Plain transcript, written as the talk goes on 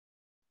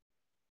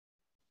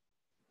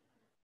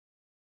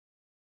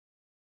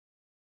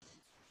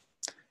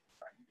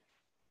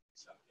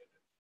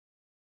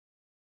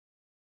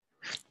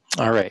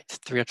All right,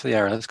 3 up to the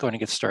hour. Let's go ahead and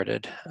get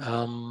started.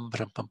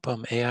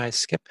 AI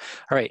skip.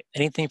 All right,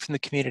 anything from the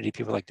community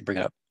people like to bring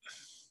up?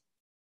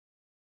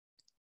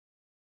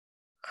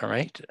 All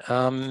right,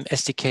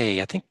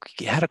 SDK. I think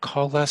we had a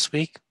call last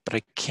week, but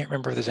I can't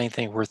remember if there's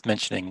anything worth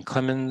mentioning.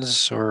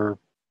 Clemens or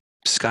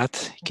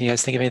Scott, can you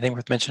guys think of anything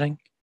worth mentioning?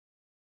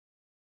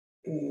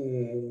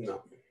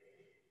 No.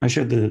 I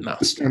showed the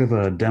start of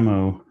a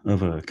demo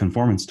of a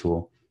conformance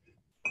tool.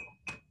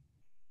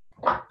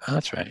 Oh,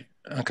 that's right.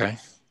 Okay.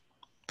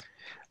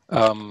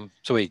 So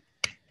wait.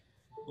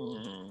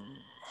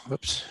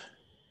 Whoops.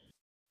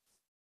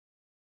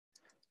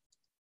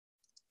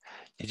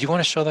 Did you want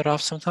to show that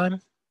off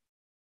sometime?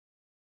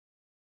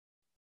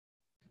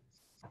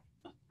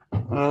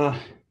 Let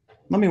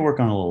me work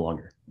on it a little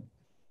longer.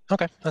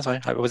 Okay, that's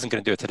fine. I wasn't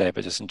going to do it today,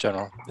 but just in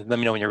general. Let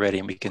me know when you're ready,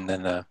 and we can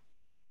then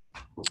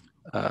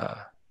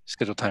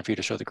schedule time for you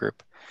to show the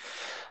group.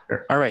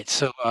 Sure. All right,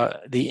 so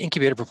the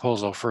incubator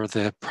proposal for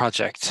the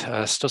project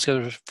still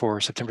scheduled for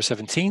September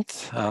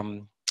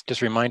 17th.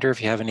 Just a reminder,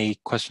 if you have any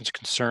questions or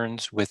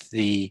concerns with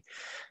the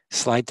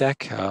slide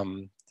deck,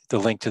 the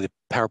link to the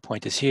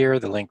PowerPoint is here.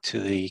 The link to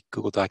the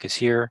Google Doc is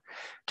here.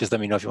 Just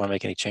let me know if you want to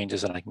make any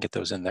changes, and I can get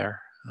those in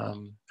there.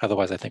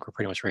 Otherwise, I think we're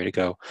pretty much ready to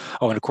go.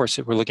 Oh, and of course,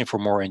 we're looking for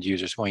more end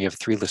users. We only have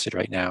 3 listed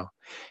right now.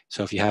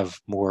 So if you have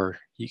more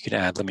you can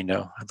add, let me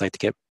know. I'd like to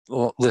get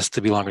a list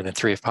to be longer than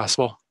 3 if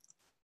possible.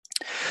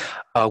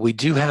 We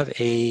do have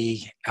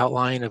a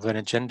outline of an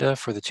agenda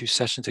for the 2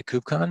 sessions at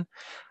KubeCon.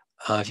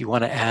 If you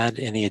want to add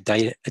any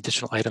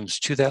additional items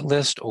to that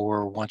list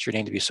or want your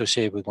name to be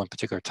associated with one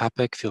particular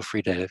topic, feel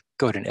free to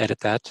go ahead and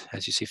edit that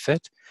as you see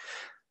fit.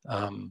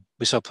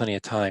 We still have plenty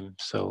of time,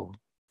 so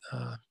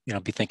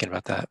be thinking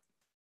about that.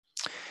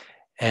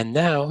 And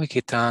now we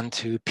get on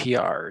to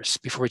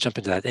PRs. Before we jump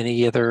into that,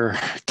 any other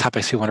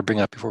topics we want to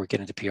bring up before we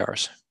get into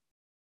PRs?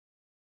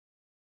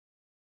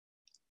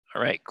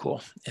 All right,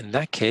 cool. In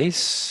that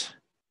case,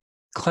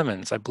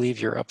 Clemens, I believe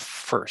you're up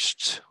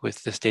first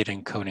with this data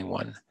encoding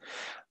one.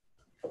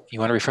 You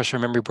want to refresh our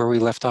memory where we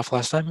left off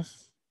last time?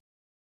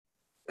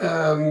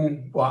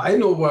 Well, I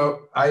know where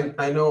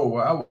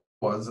I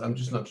was. I'm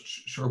just not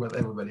sure what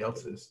everybody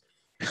else is.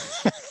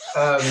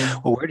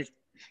 Well, where did?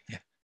 Yeah.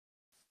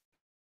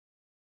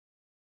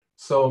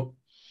 So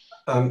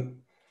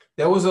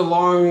there was a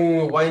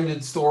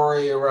long-winded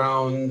story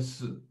around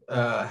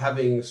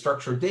having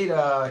structured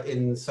data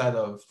inside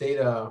of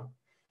data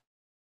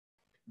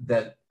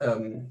that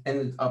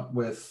ended up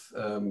with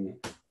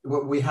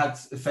what we had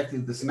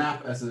effectively this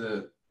map as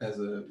a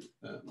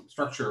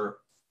structure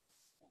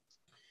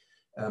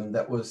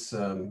that was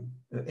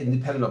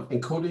independent of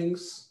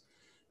encodings.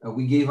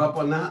 We gave up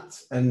on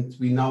that, and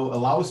we now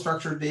allow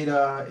structured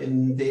data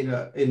in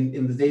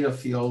the data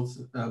field,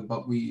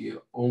 but we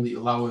only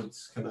allow it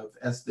kind of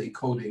as the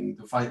encoding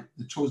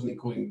the chosen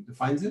encoding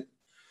defines it.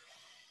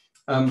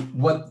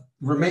 What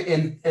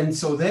remain and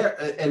so there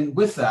and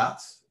with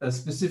that,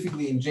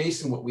 specifically in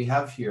JSON, what we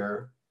have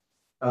here,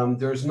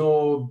 there's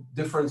no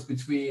difference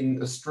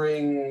between a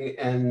string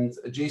and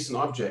a JSON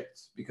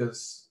object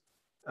because,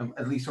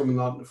 at least from an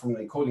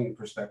encoding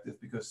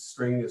perspective, because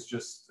string is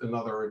just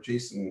another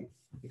JSON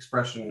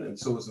expression, and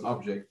so is an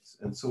object,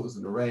 and so is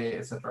an array,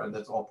 etc., and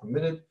that's all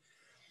permitted.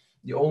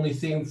 The only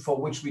thing for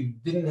which we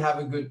didn't have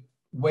a good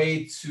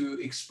way to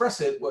express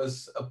it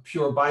was a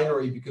pure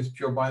binary, because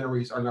pure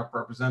binaries are not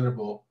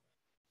representable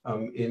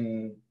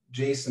in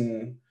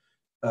JSON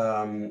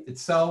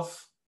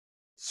itself.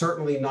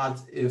 Certainly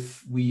not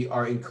if we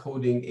are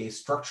encoding a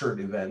structured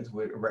event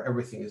where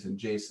everything is in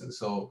JSON.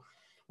 So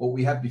what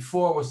we had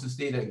before was this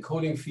data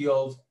encoding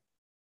field,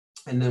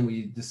 and then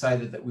we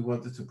decided that we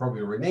wanted to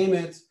probably rename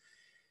it.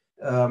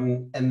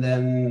 And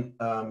then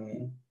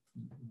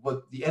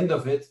what the end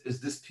of it is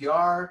this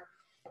PR,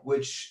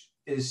 which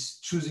is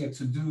choosing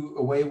to do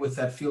away with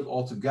that field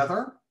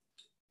altogether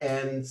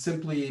and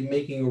simply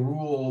making a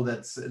rule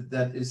that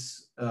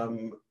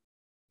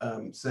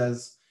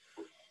says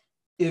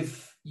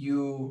if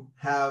you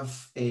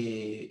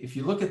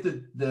look at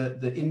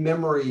the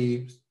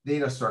in-memory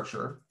data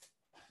structure,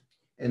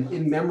 and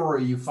in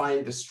memory you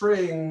find a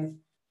string,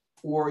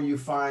 or you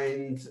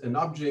find an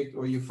object,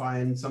 or you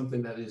find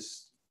something that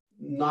is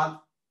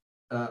not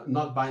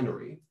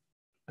binary,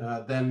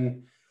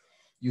 then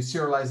you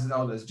serialize it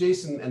out as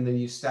JSON, and then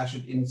you stash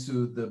it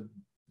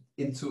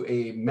into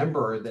a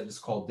member that is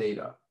called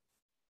data.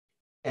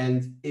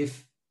 And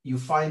if you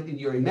find in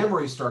your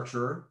in-memory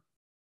structure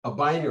a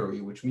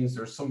binary, which means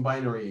there's some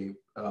binary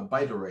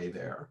byte array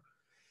there,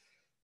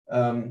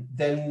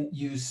 then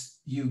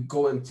you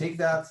go and take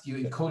that, you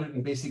encode it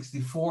in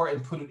base64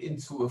 and put it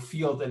into a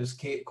field that is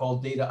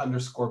called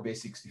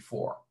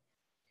data_base64.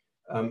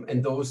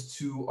 And those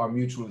two are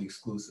mutually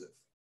exclusive.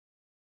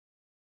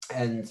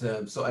 And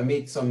so I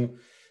made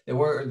there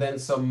were then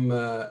some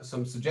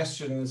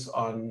suggestions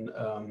on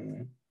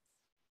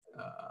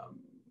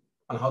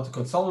how to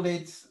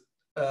consolidate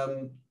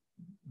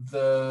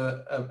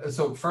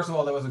so first of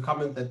all, there was a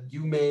comment that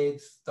you made,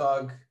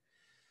 Doug,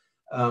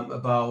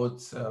 about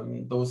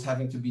those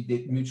having to be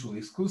mutually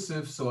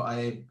exclusive. So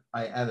I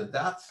added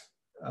that.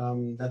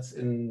 That's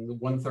in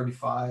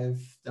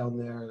 135 down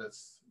there.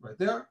 That's right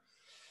there.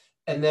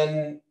 And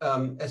then,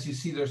 as you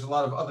see, there's a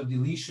lot of other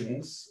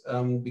deletions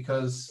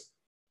because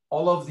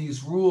all of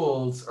these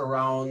rules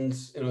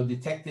around,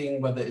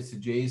 detecting whether it's a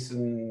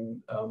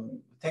JSON,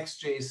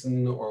 text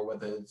JSON, or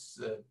whether it's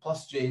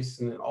plus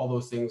JSON, and all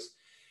those things,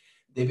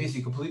 they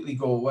basically completely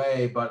go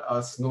away, but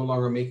us no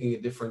longer making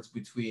a difference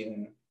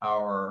between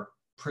our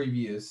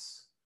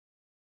previous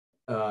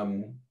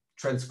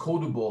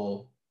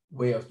transcodable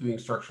way of doing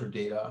structured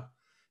data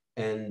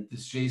and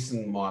this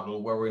JSON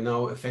model, where we're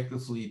now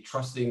effectively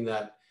trusting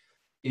that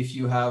if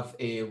you have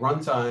a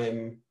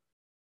runtime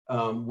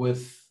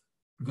with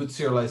good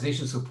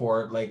serialization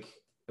support, like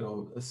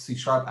a C#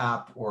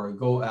 app or a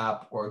Go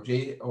app or a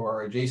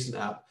JSON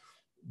app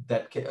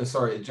that can, a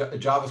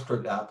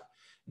JavaScript app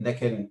that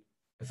can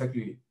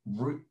effectively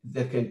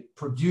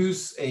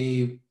produce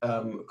a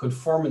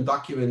conformant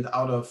document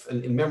out of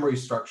an in-memory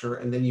structure,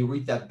 and then you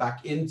read that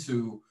back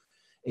into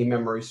a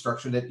memory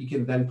structure that you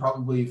can then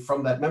probably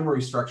from that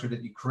memory structure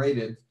that you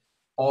created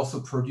also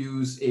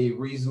produce a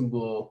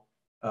reasonable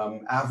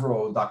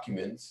Avro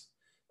document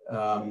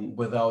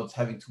without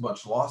having too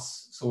much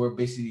loss. So we're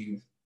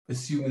basically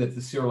assuming that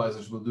the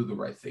serializers will do the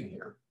right thing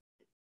here.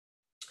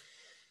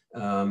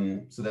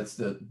 So that's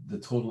the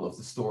total of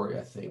the story,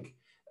 I think.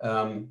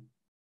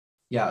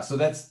 Yeah, so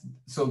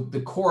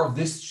the core of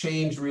this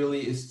change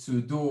really is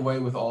to do away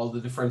with all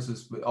the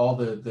differences, with all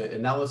the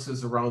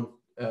analysis around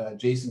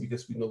JSON,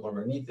 because we no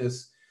longer need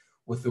this,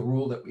 with the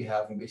rule that we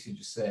have, and basically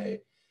just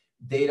say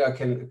data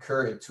can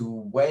occur in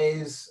two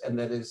ways, and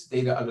that is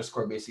data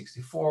underscore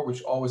base64,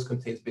 which always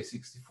contains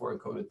base64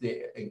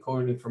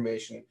 encoded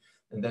information,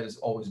 and that is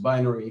always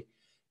binary,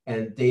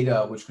 and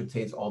data, which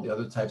contains all the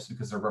other types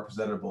because they're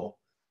representable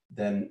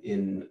then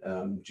in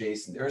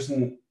JSON. There's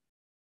an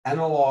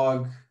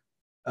analog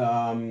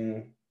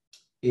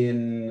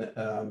in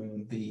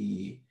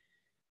the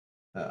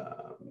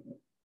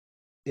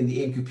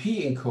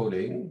AMQP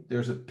encoding.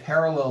 There's a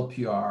parallel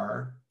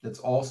PR that's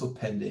also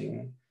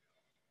pending,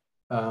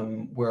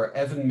 where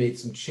Evan made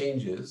some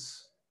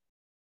changes.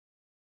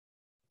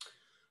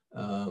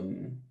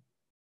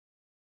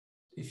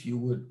 If you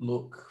would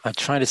look. I'm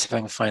trying to see if I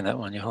can find that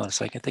one. Yeah, hold on a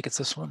second. I think it's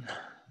this one.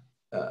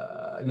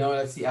 No,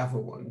 that's the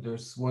Avro one.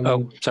 There's one.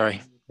 Oh,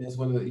 sorry. There's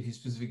one that he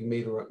specifically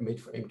made for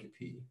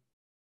MQP.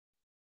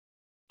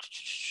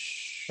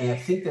 And I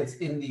think that's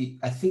in the.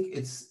 I think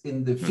it's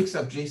in the fix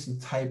up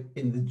JSON type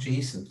in the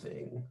JSON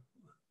thing.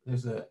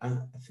 There's a. I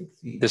think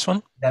the. This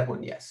one. That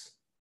one, yes.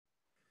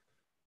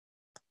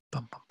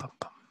 Bum, bum, bum,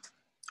 bum.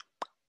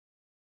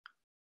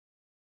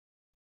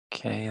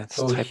 Okay, that's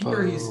so typo.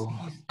 Here Okay.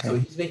 So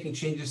he's making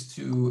changes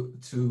to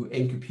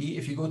MQP.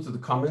 If you go to the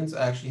comments,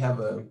 I actually have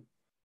a.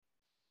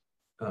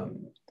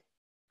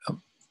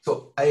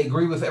 So I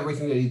agree with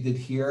everything that he did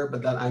here,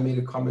 but then I made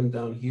a comment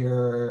down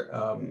here.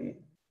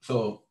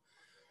 So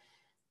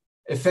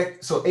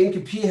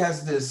AMQP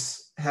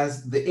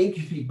has the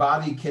AMQP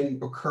body can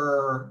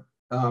occur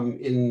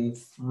in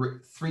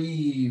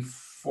three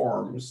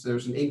forms.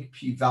 There's an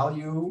AMQP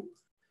value,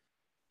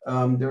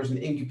 there's an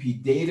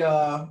AMQP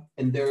data,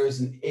 and there's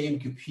an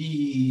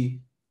AMQP,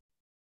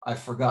 I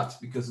forgot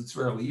because it's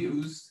rarely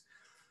used.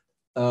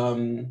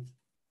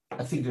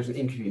 I think there's an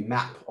AMQP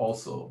map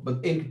also,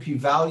 but AMQP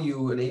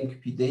value and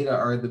AMQP data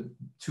are the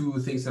two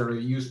things that are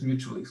used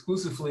mutually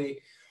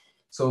exclusively.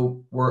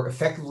 So we're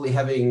effectively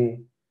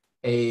having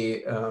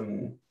a,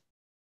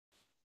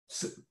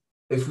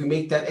 if we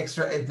make that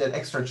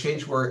extra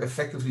change, we're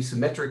effectively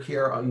symmetric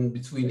here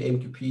between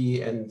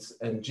AMQP and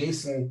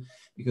JSON,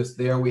 because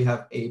there we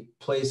have a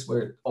place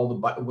where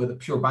where the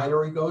pure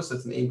binary goes.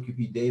 That's an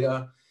AMQP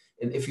data,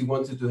 and if you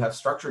wanted to have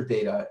structured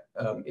data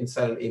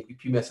inside an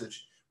AMQP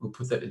message, we'll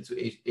put that into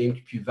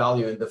AMQP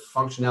value, and the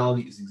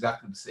functionality is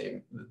exactly the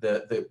same.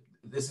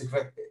 This is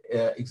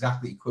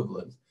exactly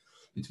equivalent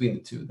between the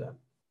two then.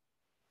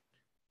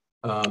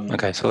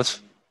 Okay, so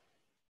let's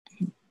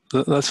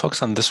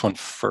focus on this one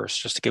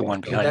first, just to get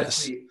one behind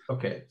us.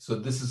 Okay, so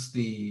this is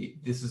the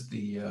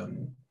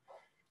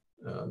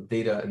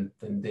data and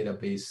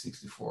database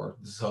 64.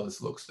 This is how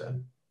this looks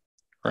then.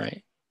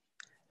 Right.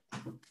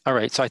 All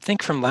right, so I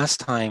think from last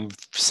time,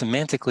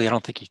 semantically, I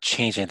don't think you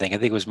changed anything. I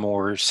think it was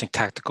more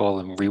syntactical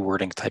and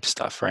rewording type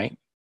stuff, right?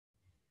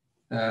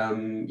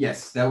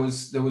 Yes, that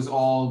was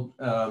all.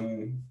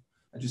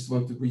 I just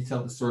want to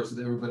retell the story so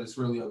that everybody's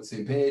really on the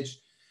same page.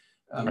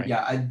 Right.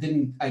 Yeah,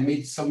 I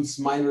made some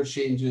minor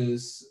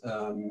changes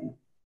to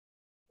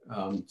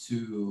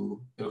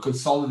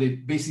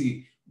consolidate.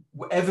 Basically,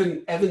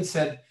 Evan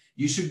said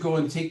you should go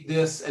and take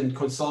this and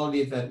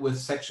consolidate that with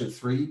section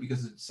 3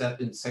 because it's set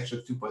in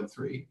section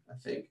 2.3, I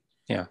think.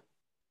 Yeah.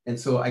 And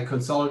so I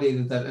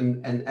consolidated that,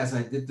 and as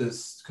I did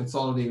this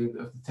consolidating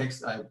of the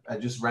text, I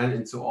just ran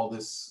into all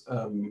this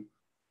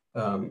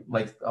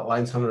like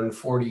lines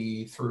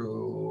 140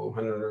 through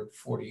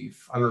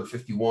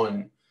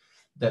 151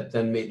 that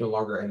then made no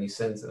longer any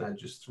sense, and I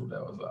just threw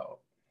those out.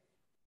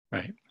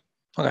 Right.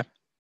 Okay.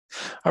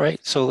 All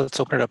right. So let's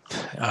open it up.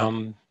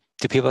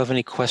 Do people have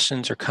any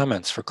questions or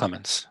comments for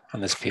Clemens on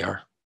this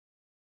PR?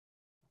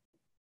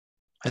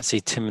 I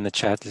see Tim in the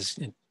chat is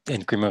in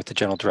agreement with the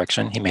general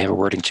direction. He may have a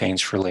wording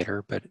change for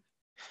later, but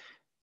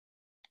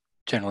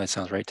generally it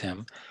sounds right to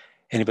him.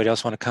 Anybody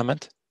else want to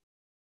comment?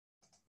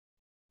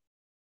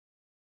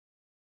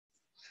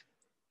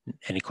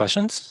 Any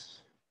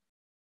questions?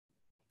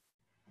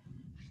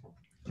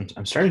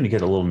 I'm starting to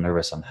get a little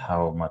nervous on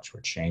how much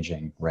we're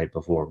changing right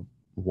before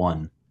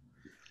 1.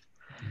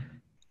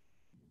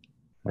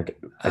 Like,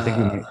 I think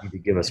we need to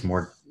give us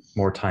more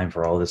time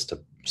for all this to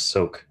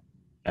soak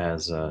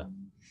as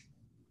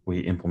we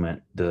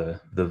implement the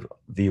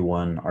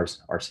V1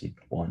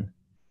 RC1.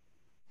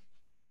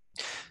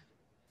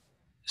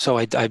 So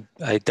I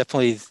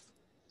definitely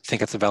think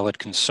that's a valid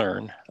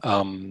concern.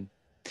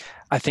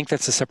 I think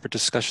that's a separate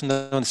discussion,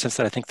 though, in the sense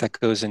that I think that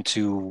goes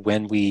into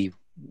when we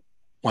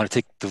want to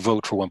take the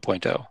vote for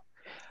 1.0.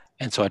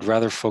 And so I'd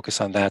rather focus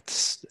on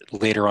that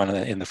later on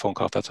in the phone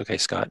call, if that's okay,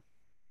 Scott.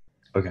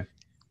 Okay.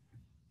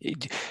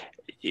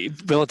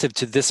 Relative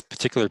to this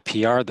particular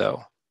PR,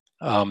 though,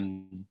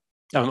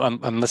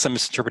 unless I'm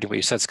misinterpreting what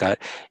you said, Scott,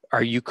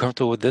 are you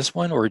comfortable with this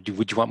one, or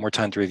would you want more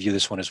time to review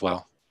this one as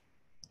well?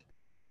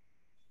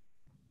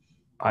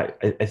 I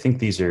think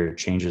these are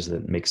changes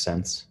that make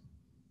sense.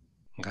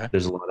 Okay.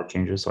 There's a lot of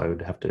changes, so I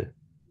would have to,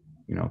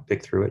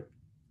 pick through it.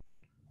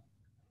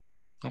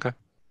 Okay.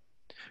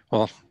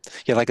 Well,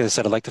 yeah, like I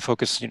said, I'd like to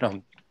focus,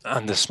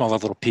 on the smaller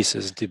little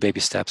pieces, do baby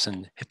steps.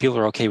 And if people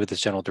are okay with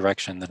this general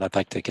direction, then I'd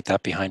like to get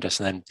that behind us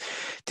and then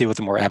deal with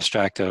the more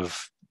abstract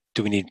of,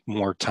 do we need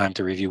more time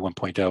to review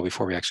 1.0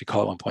 before we actually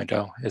call it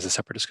 1.0 is a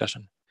separate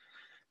discussion.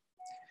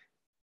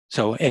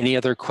 So any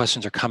other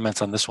questions or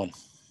comments on this one?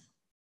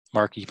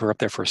 Mark, you were up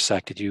there for a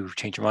sec. Did you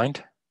change your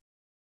mind?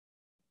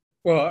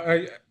 Well,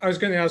 I was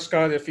going to ask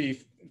Scott if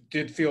he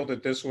did feel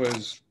that this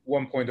was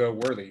 1.0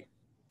 worthy.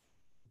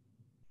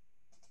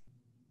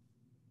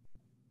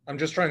 I'm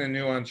just trying to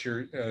nuance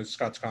your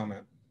Scott's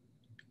comment.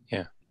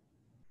 Yeah.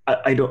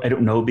 I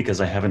don't know,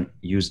 because I haven't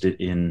used it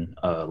in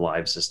a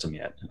live system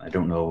yet. I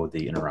don't know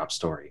the interop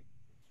story,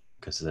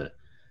 because a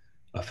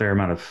fair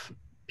amount of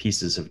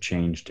pieces have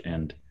changed,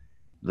 and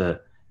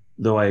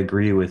though I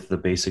agree with the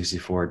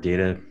base64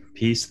 data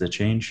piece, the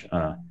change,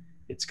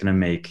 it's going to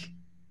make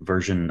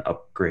version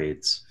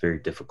upgrades very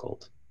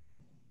difficult.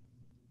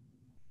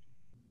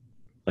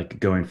 Like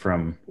going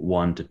from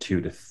 1 to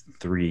 2 to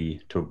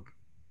 3 to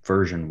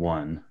version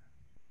 1.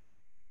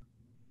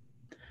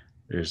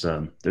 There's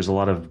a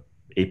lot of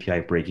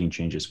API breaking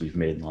changes we've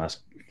made in the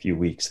last few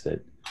weeks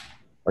that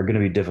are going to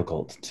be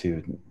difficult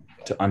to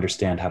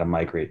understand how to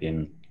migrate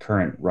in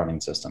current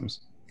running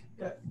systems.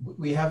 Yeah,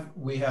 we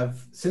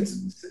have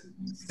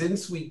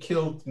since we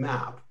killed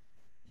map,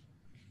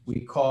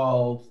 we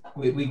caused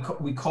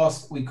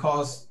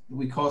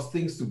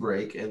things to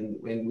break, and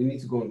we need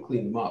to go and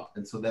clean them up,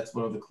 and so that's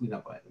one of the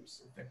cleanup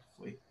items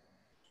effectively.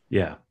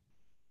 Yeah.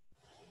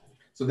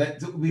 So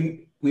that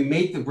we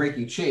made the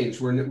breaking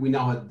change. We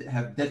now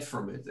have debt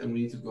from it, and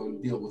we need to go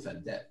and deal with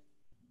that debt.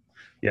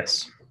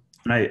 Yes,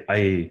 and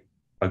I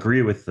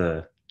agree with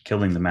the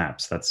killing the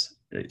maps.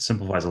 It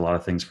simplifies a lot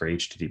of things for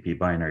HTTP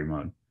binary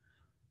mode.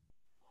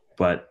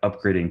 But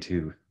upgrading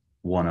to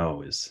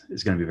 1.0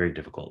 is going to be very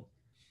difficult.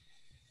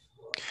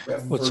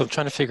 Well, so I'm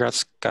trying to figure out,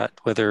 Scott,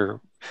 whether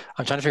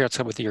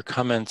your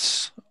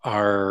comments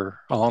are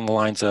along the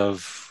lines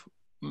of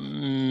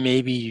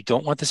maybe you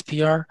don't want this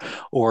PR,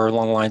 or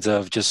along the lines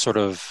of just sort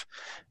of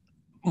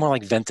more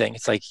like venting.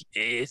 It's like,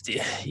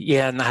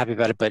 yeah, I'm not happy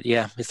about it, but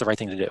yeah, it's the right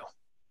thing to do.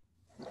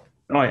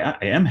 No, I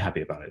am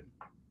happy about it.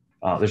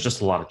 There's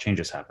just a lot of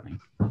changes happening.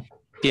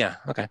 Yeah.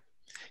 Okay.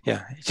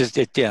 Yeah.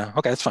 Yeah.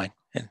 Okay. That's fine.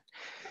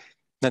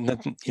 And then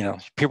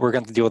people are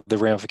going to deal with the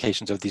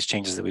ramifications of these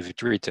changes that we've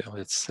agreed to.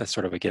 That's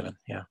sort of a given.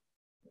 Yeah.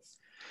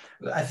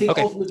 I think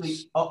okay.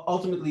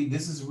 ultimately,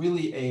 this is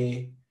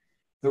really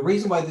the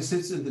reason why this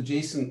sits in the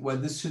JSON,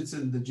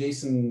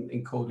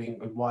 encoding,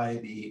 and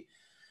why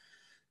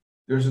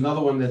there's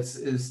another one that's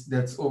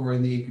over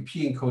in the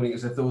AQP encoding,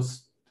 is that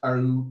those are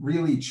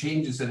really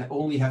changes that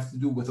only have to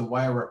do with the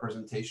wire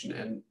representation,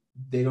 and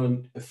they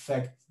don't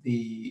affect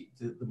the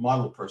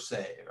model per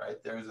se,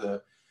 right? There's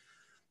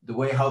the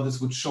way how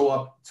this would show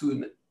up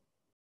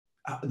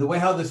the way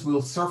how this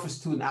will surface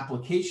to an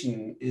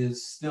application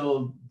is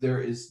still,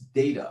 there is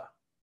data,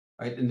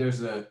 right? And there's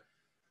the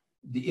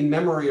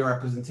in-memory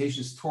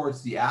representations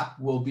towards the app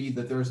will be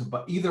that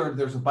either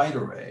there's a byte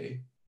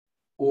array,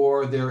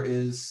 or there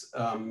is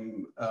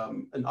an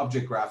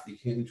object graph that you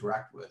can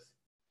interact with.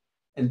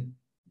 And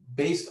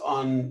based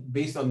on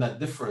that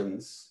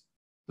difference,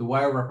 the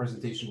wire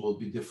representation will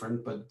be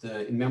different, but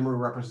the in-memory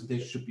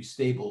representation should be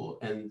stable,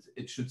 and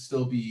it should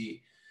still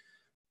be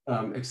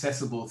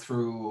accessible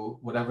through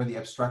whatever the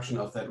abstraction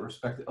of the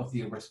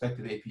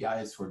respective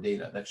API is for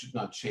data. That should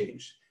not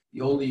change.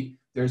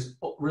 There's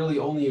really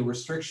only a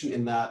restriction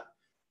in that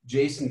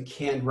JSON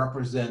can't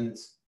represent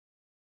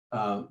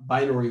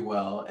binary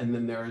well, and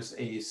then there's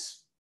a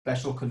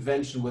special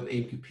convention with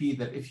AMQP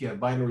that if you have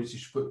binaries,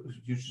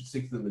 you should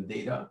stick to them in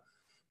data.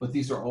 But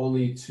these are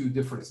only two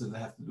differences that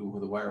have to do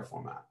with the wire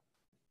format.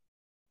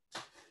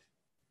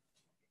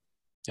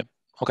 Yep.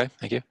 Okay.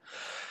 Thank you.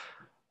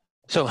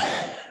 So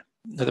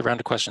another round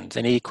of questions.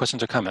 Any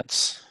questions or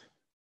comments?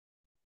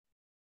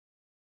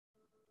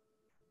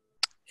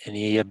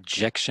 Any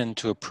objection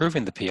to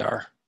approving the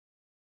PR?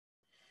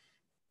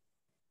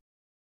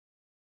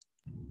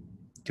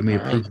 Can we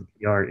All approve right.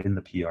 the PR in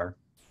the PR?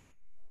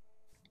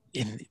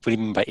 What do you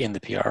mean by in the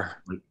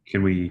PR? Like,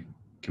 can we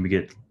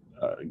get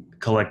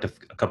collect a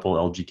couple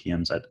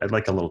LGTMs? I'd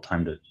like a little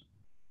time to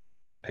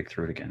pick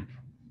through it again.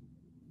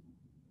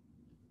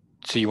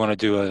 So you want to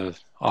do a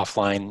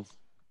offline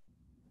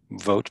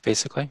vote,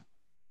 basically?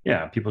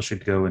 Yeah, people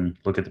should go and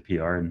look at the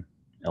PR and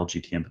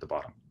LGTM at the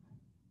bottom.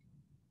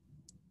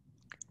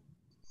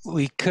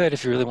 We could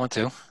if you really want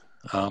to.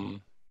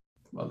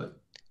 Well,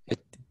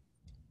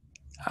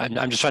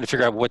 I'm just trying to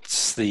figure out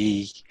what's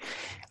the.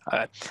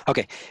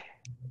 Okay.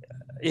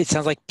 It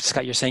sounds like,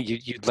 Scott, you're saying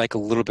you'd like a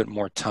little bit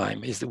more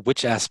time.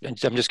 Which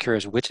aspect? I'm just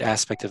curious, which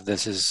aspect of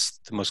this is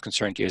the most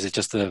concerning to you? Is it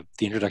just the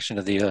introduction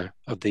of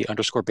the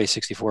underscore base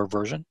 64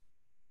 version?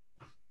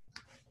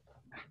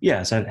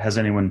 Yeah. So has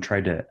anyone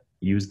tried to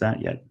use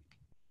that yet?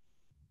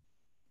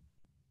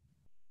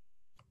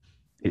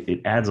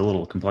 It adds a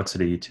little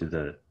complexity to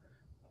the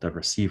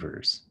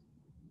receivers.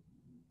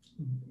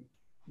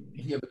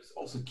 yeah, but it's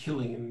also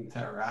killing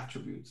entire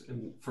attributes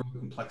and further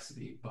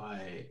complexity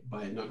by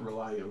not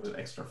relying on an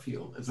extra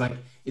field.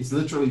 It's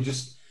literally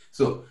just,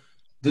 so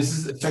this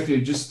is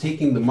effectively just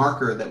taking the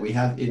marker that we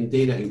have in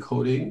data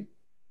encoding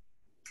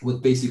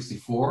with base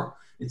 64.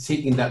 It's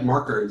taking that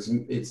marker,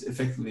 it's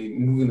effectively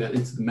moving that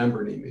into the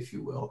member name, if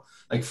you will.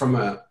 Like from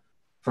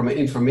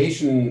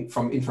information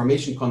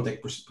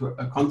content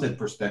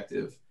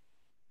perspective,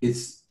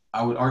 it's,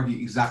 I would argue,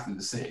 exactly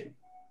the same.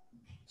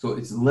 So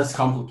it's less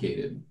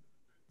complicated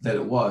than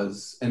it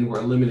was, and we're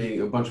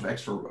eliminating a bunch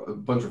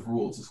of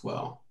rules as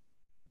well.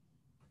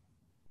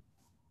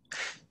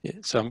 Yeah,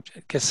 so I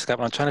guess, Scott,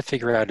 what I'm trying to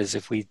figure out is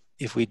if we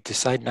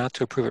decide not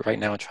to approve it right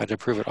now and try to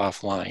approve it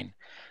offline,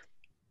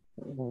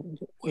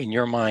 in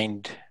your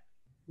mind,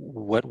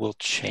 what will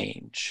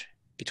change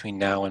between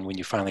now and when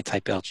you finally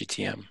type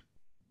LGTM?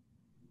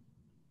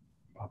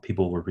 Well,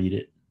 people will read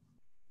it.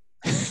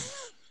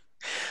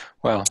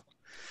 Well,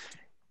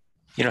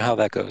 you know how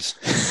that goes.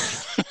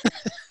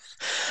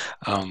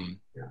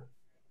 Yeah.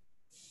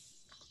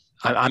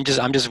 I'm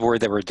just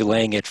worried that we're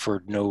delaying it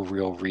for no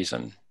real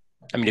reason.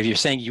 I mean, if you're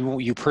saying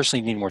you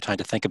personally need more time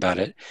to think about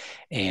it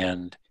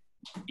and,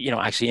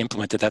 actually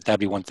implement it, that'd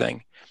be one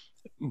thing.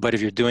 But if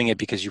you're doing it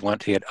because you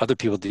want to get other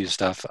people to do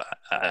stuff,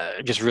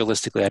 just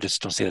realistically, I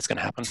just don't see that's going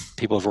to happen.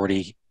 People have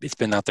already, it's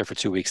been out there for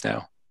 2 weeks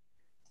now,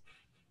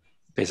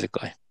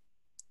 basically.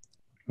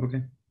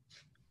 Okay.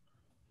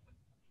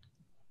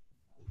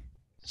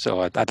 So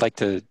I'd like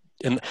to,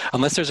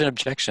 unless there's an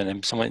objection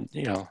and someone,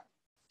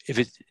 if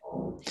it,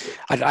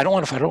 I don't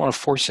want to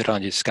force it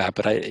on you, Scott,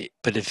 but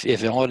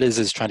if all it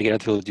is trying to get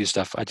other people to do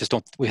stuff,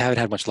 we haven't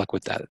had much luck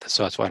with that.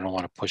 So that's why I don't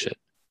want to push it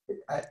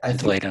and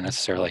delay it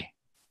unnecessarily.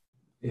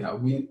 Yeah,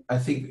 I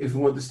think if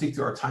we want to stick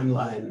to our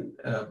timeline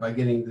by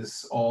getting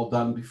this all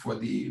done before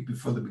the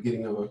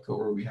beginning of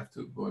October, we have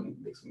to go and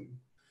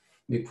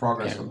make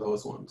progress on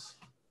those ones.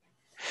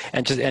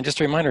 And just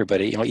to remind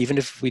everybody, even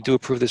if we do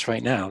approve this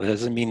right now, that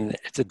doesn't mean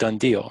it's a done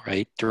deal,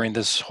 right? During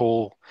this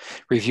whole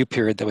review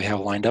period that we have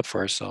lined up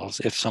for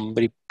ourselves, if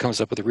somebody comes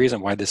up with a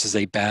reason why this is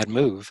a bad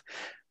move,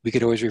 we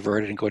could always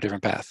revert it and go a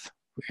different path.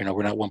 We're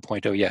not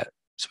 1.0 yet,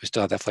 so we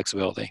still have that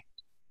flexibility.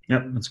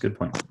 Yep, that's a good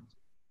point.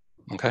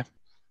 Okay.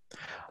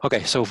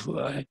 Okay, so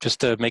just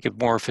to make it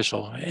more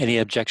official, any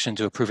objection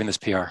to approving this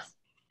PR?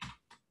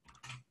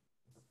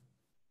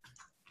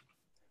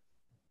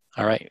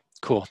 All right,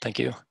 cool, thank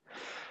you.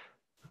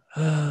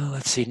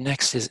 Let's see,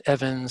 next is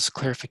Evan's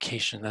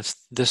clarification.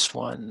 That's this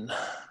one.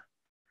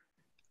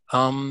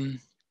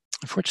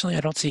 Unfortunately,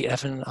 I don't see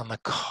Evan on the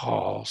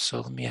call, so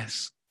let me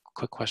ask a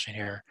quick question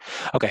here.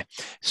 Okay,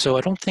 so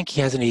I don't think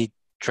he has any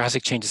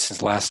drastic changes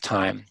since last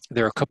time.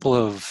 There are a couple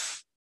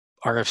of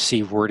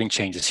RFC wording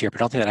changes here, but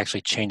I don't think that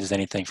actually changes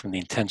anything from the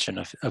intention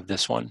of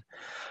this one.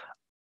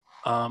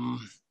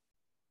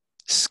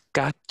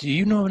 Scott, do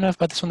you know enough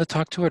about this one to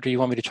talk to, or do you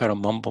want me to try to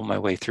mumble my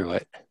way through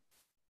it?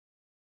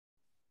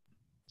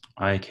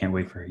 I can't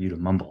wait for you to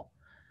mumble.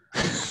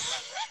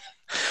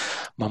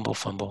 Mumble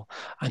fumble.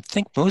 I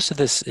think most of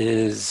this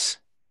is,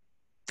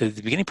 the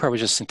beginning part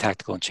was just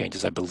syntactical and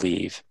changes, I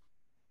believe.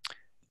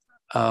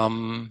 I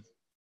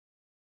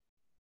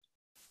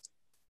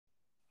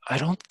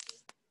don't,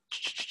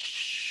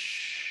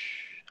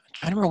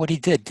 I'm trying to remember what he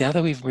did. Now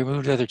that we've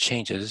removed other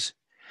changes,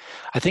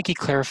 I think he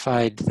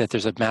clarified that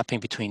there's a mapping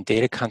between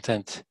data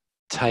content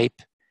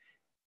type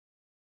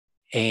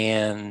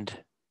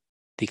and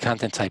the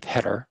content type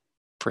header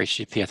for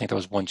HTTP. I think that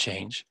was one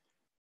change.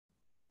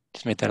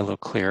 Just made that a little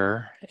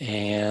clearer.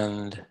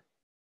 And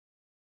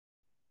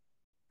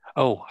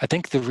I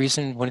think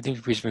one of the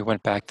reasons we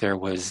went back there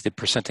was the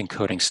percent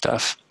encoding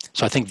stuff.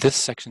 So I think this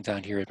section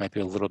down here, it might be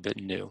a little bit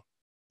new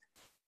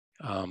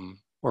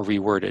or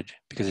reworded,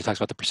 because it talks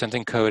about the percent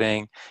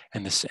encoding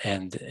and this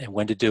and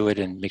when to do it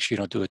and make sure you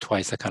don't do it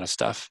twice, that kind of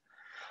stuff.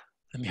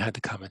 Let me hide the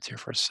comments here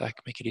for a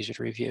sec, make it easier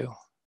to review.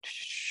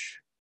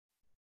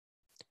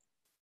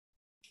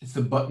 It's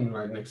the button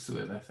right next to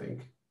it, I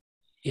think.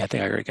 Yeah, I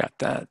think I already got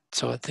that.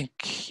 So I think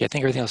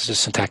everything else is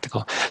just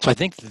syntactical. So I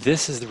think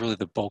this is really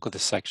the bulk of the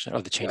section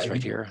of the change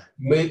right here.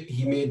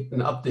 He made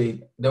an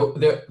update.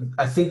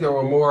 I think there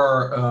were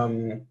more.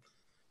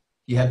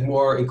 He had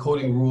more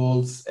encoding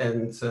rules,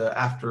 and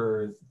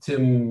after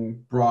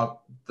Tim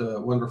brought the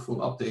wonderful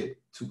update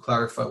to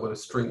clarify what a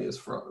string is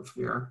for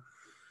here,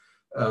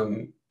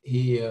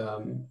 he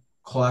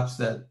collapsed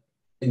that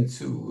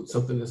into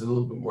something that's a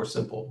little bit more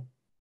simple.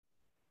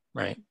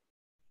 Right.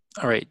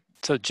 All right.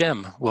 So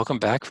Jem, welcome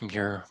back from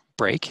your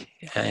break,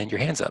 and your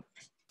hand's up.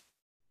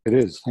 It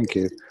is. Thank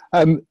you.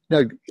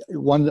 No,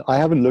 I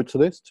haven't looked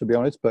at this, to be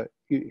honest, but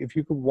if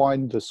you could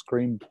wind the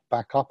screen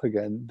back up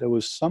again, there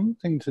was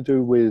something to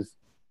do with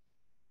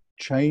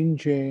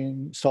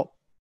changing,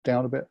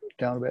 down a bit,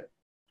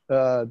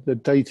 the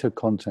data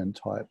content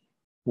type.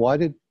 Why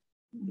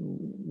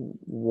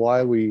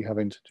are we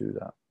having to do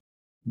that?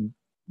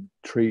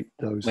 Treat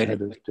those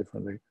headers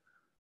differently.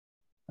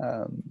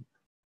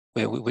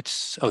 Wait,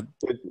 which?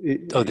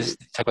 This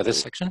talk about this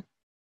section?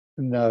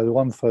 No, the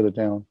one further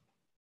down.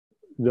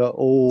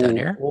 Down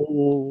here?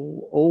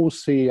 All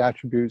C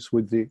attributes,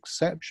 with the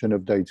exception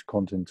of data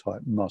content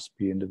type, must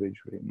be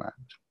individually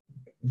mapped.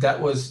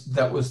 That was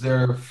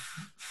there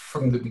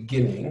from the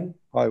beginning.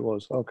 Oh, it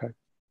was, okay.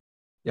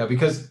 Yeah,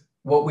 because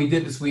what we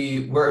did is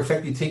we were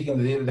effectively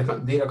taking the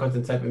data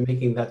content type and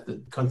making that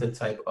the content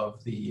type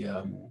of the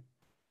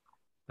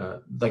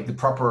like the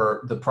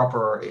proper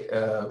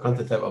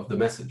content type of the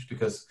message,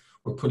 because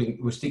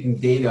we're sticking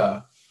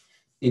data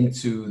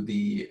into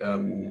the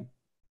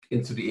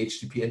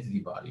HTTP entity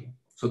body.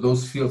 So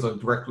those fields are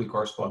directly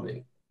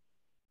corresponding,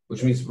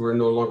 which means we're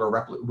no longer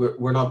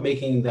we're not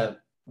making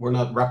that, we're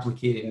not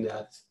replicating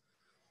that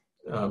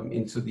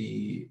into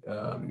the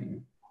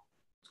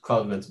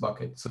cloud events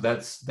bucket. So that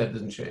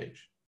doesn't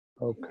change.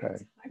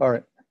 Okay. All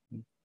right.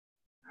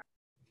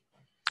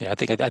 Yeah, I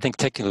think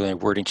technically the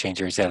wording change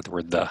here is added the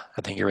word "the."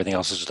 I think everything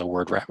else is just a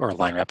word wrap or a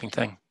line wrapping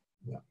thing,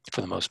 for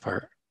the most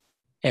part.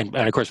 And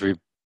of course you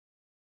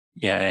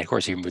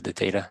moved the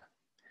data.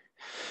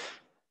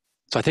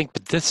 So I think,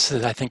 but this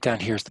is, I think down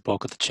here is the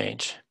bulk of the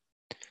change.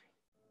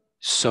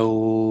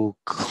 So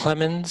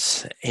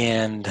Clemens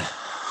and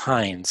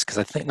Heinz, because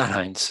I think, not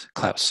Heinz,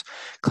 Klaus,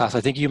 I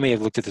think you may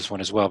have looked at this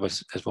one as well,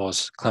 but as well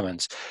as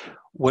Clemens.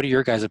 What are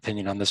your guys'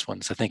 opinion on this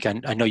one? So I think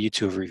I know you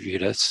two have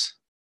reviewed this.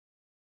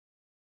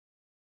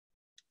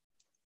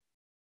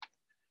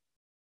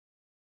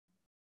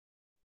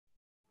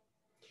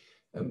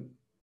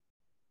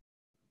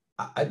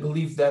 I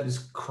believe that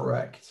is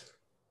correct.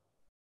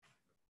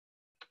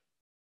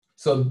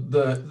 So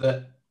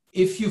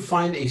if you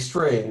find a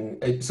string,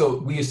 so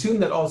we assume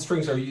that all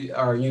strings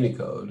are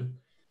Unicode,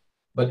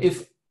 but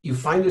if you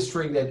find a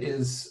string that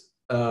is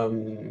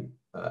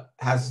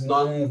is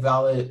not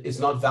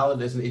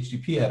valid as an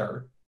HTTP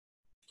header,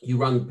 you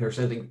run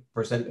percent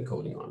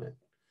encoding on it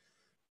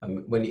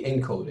when you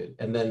encode it,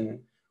 and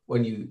then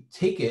when you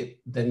take it,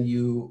 then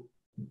you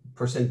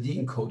percent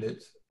decode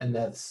it, and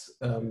that's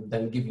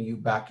then giving you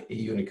back a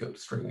Unicode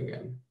string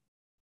again.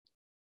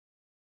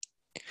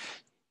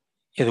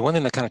 Yeah, the one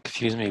thing that kind of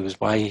confused me was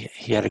why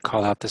he had to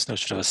call out this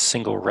notion of a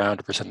single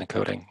round of percent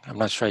encoding. I'm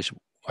not sure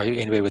why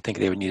anybody would think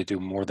they would need to do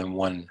more than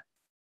one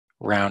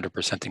round of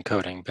percent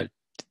encoding, but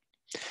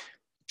it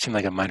seemed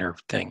like a minor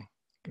thing.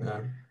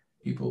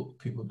 People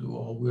do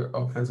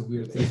all kinds of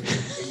weird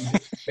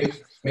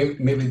things.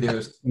 maybe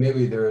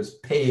there's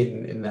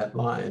pain in that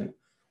line.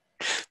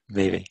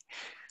 Maybe.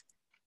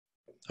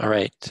 All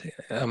right,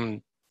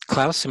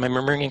 Klaus, am I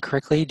remembering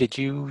incorrectly?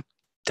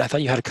 I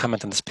thought you had a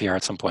comment on this PR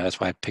at some point. That's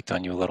why I picked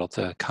on you a little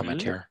to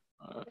comment here.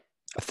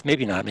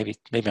 Maybe not. Maybe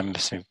I'm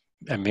missing.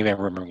 Maybe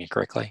I'm remembering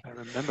incorrectly. I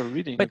remember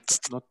reading it, but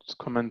not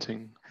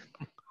commenting.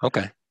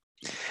 Okay.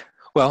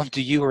 Well,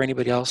 do you or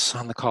anybody else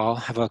on the call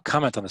have a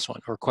comment on this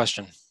one or a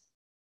question?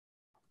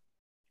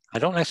 I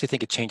don't actually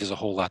think it changes a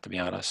whole lot, to be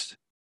honest.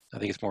 I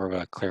think it's more of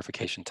a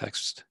clarification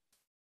text.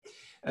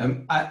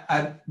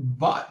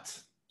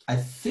 But I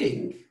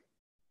think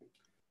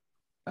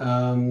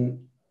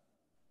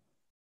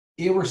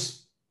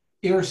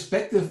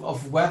irrespective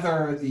of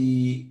whether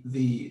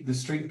the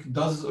string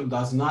does or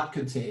does not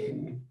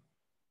contain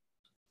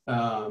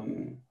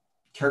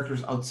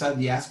characters outside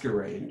the ASCII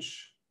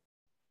range,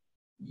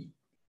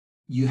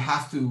 you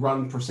have to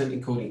run percent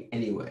encoding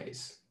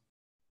anyways.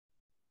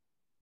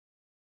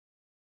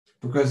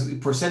 Because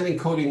percent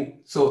encoding,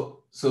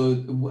 so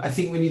I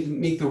think we need to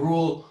make the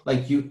rule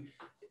like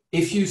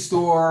if you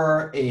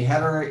store a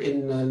header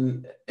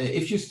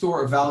if you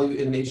store a value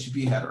in an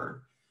HTTP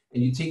header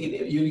and you take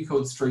a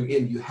Unicode string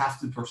in, you have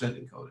to percent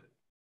encode it.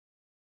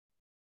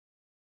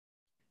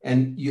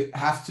 And you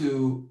have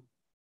to,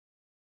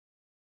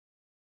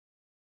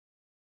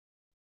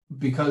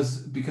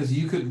 because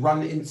you could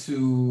run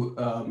into,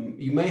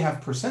 you may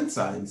have percent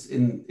signs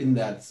in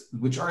that,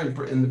 which are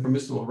in the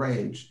permissible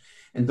range,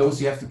 and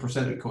those you have to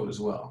percent encode as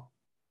well.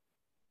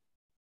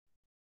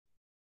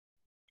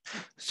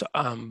 So,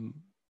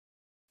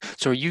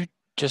 so are you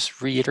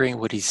just reiterating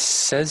what he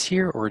says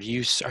here, or are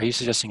you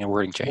suggesting a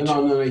wording change?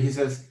 No. He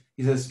says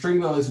He says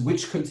string values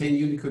which contain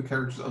Unicode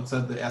characters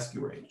outside the ASCII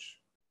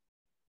range.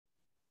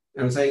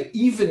 And I'm saying,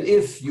 even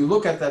if you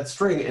look at that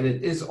string and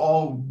it is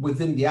all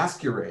within the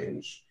ASCII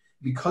range,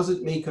 because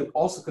it may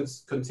also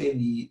contain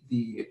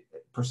the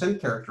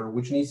percent character,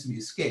 which needs to be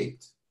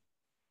escaped,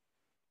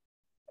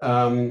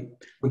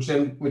 which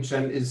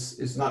then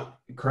is not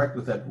correct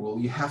with that rule.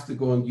 You have to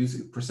go and use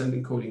percent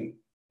encoding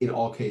in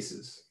all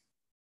cases.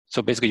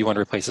 So basically, you want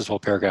to replace this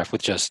whole paragraph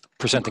with just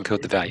percent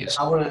encode the values.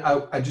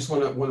 I just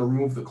want to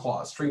remove the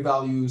clause. String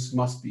values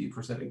must be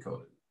percent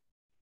encoded.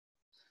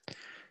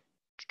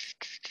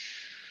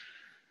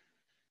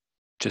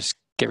 Just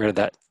get rid of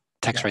that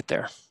text right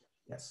there.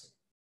 Yes.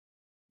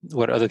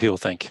 What do other people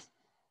think?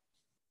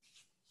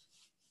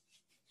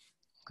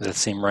 Does that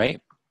seem right?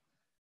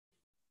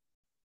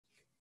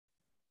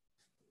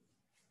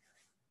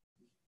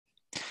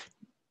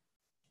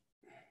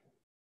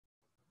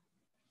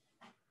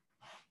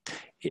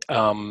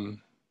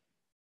 I'm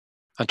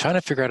trying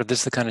to figure out if this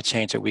is the kind of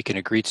change that we can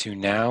agree to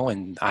now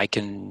and I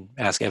can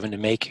ask Evan to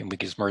make and we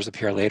can just merge the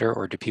PR later,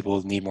 or do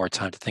people need more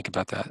time to think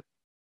about that?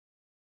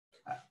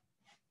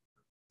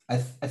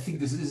 I think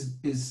this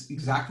is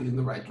exactly in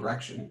the right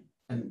direction,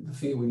 and the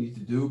thing we need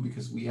to do,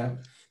 because we have,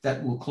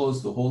 that will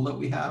close the hole that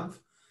we have.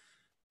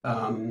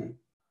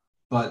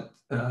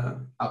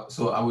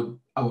 So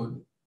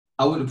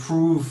I would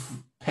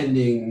approve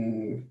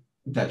pending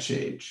that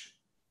change.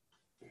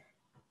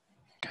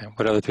 Okay,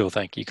 what do other people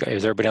think?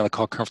 Is everybody on the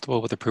call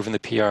comfortable with approving the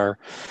PR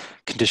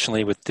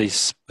conditionally with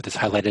this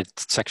highlighted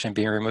section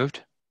being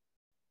removed?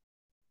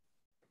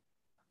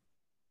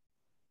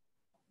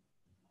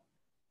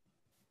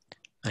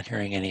 Not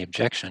hearing any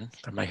objection,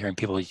 but I'm not hearing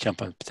people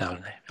jump up and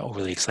down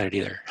overly excited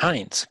either.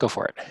 Heinz, go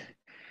for it.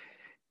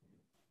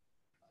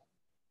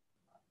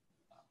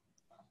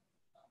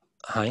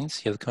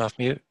 Heinz, you have to come off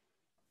mute.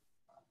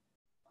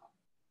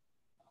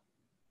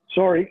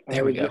 Sorry, There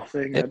I we was go. just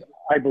saying that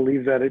I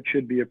believe that it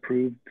should be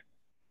approved,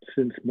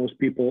 since most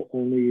people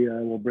only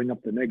will bring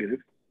up the negative.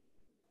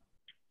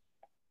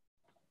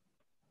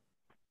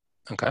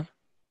 Okay.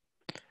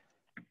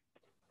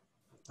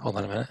 Hold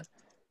on a minute.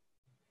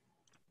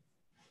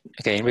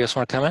 Okay, anybody else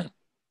want to comment?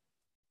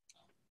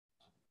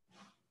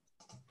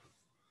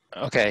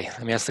 Okay,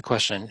 let me ask the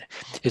question.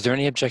 Is there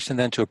any objection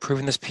then to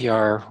approving this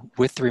PR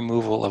with the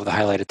removal of the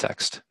highlighted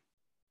text?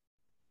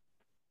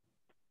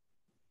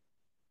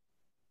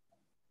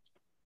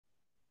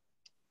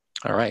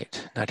 All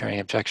right, not hearing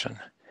any objection.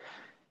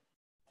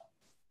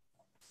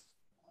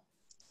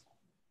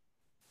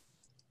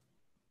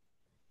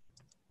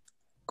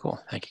 Cool,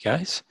 thank you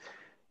guys.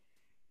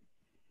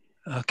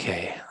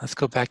 Okay, let's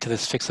go back to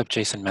this fix up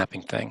JSON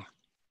mapping thing.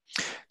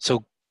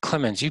 So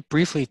Clemens, you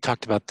briefly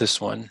talked about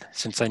this one.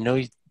 Since I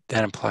know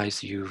that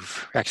implies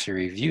you've actually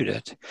reviewed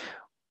it,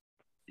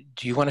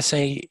 do you want to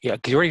say, yeah,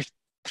 because you already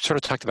sort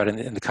of talked about it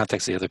in the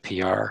context of the other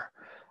PR,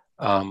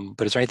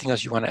 but is there anything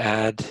else you want to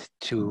add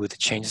to the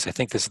changes? I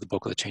think this is the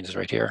bulk of the changes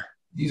right here.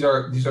 These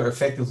are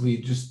effectively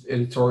just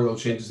editorial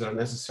changes that are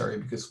necessary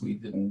because we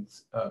didn't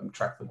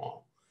track them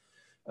all.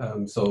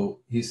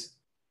 So he's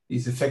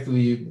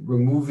effectively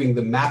removing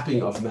the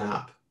mapping of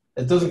map.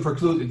 It doesn't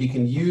preclude that you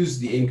can use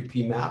the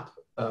AMQP map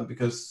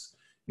because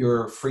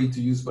you're free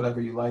to use whatever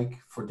you like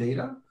for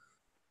data.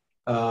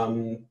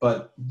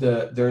 But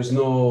there's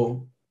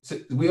no, so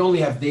we only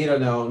have data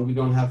now, and we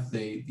don't have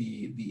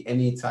the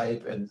any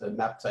type and the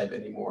map type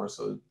anymore.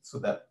 So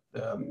that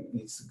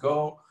needs to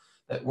go,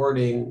 that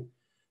wording.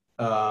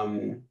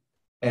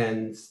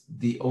 And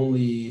the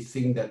only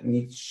thing that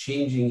needs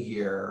changing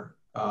here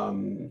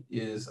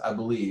is, I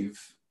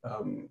believe,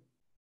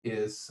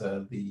 is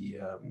the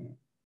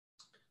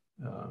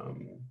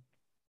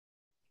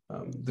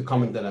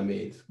comment that I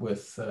made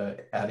with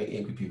adding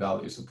AMQP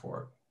value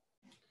support.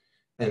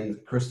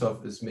 And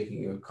Christoph is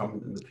making a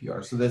comment in the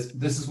PR. So this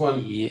is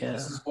one. Yeah.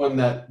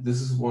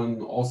 This is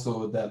one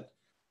also that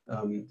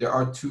there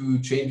are two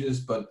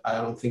changes, but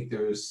I don't think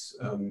there's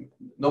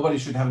nobody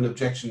should have an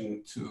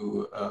objection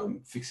to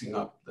fixing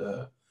up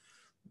the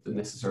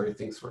necessary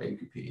things for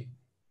AMQP.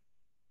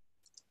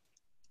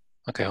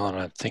 Okay, hold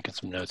on, I'm taking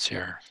some notes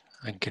here.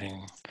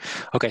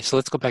 Okay, so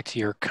let's go back to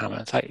your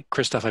comments.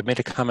 Christoph, I made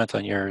a comment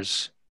on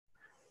yours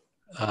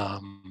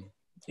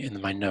in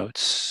my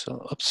notes.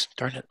 So, oops,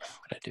 darn it,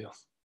 what did I do?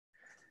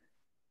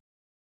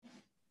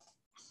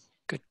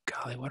 Good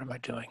golly, what am I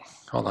doing?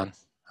 Hold on,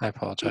 I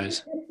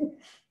apologize.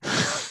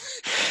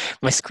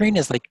 My screen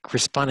is like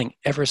responding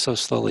ever so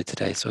slowly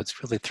today, so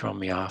it's really throwing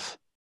me off.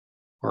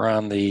 We're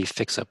on the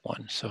fix up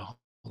one, so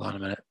hold on a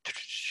minute.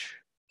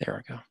 There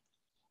we go.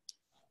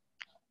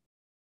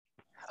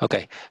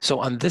 Okay, so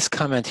on this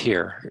comment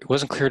here, it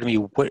wasn't clear to me,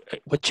 what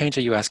change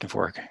are you asking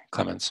for,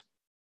 Clemens?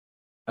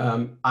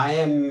 I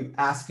am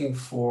asking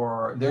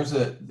for,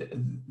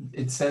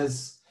 it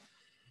says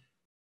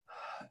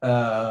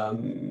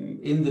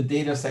in the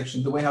data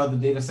section, the way how the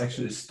data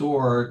section is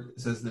stored, it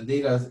says the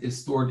data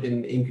is stored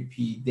in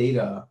AMQP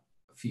data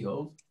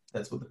field.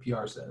 That's what the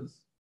PR says.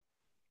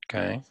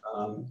 Okay,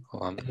 hold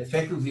on. And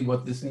effectively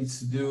what this needs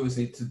to do is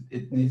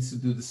it needs to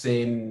do the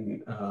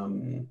same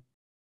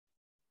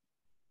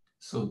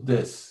So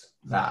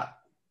that.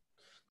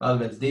 Cloud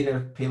events data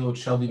payload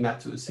shall be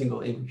mapped to a single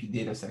MQP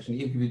data section.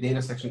 The MQP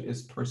data section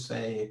is per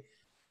se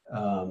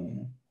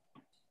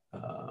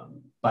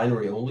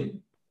binary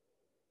only,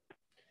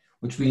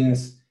 which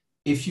means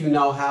if you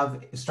now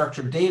have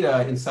structured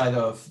data inside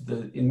of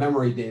the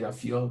in-memory data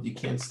field, you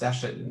can't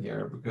stash it in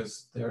here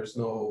because there's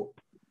no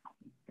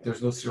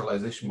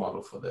serialization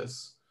model for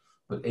this.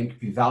 But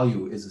MQP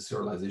value is a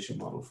serialization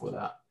model for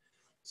that.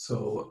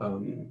 So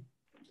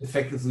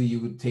effectively, you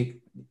would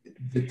take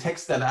the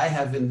text that I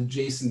have in the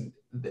JSON,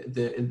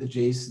 in the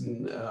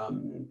JSON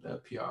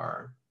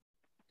PR,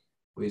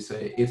 where you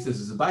say, if this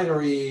is a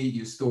binary,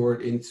 you store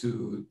it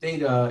into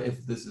data.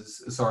 If this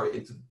is, sorry,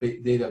 into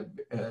data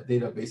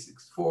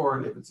basics 4,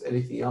 and if it's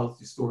anything else,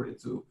 you store it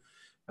into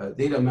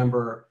data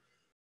member.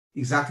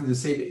 Exactly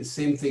the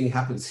same thing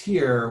happens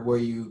here, where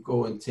you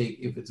go and take,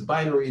 if it's a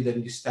binary,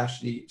 then you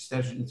stash it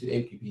into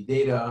MQP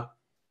data.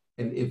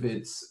 And if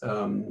it's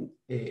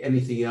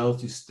anything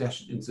else, you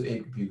stash it into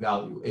MQP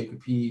value.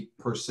 MQP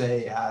per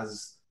se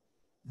has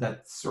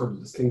that sort of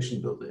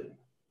distinction built in.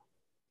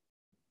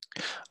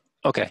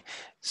 Okay,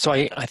 so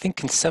I think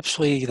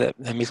conceptually that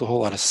makes a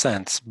whole lot of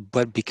sense,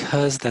 but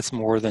because that's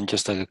more than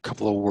just a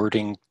couple of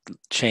wording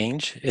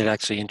change, it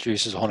actually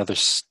introduces a whole other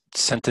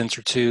sentence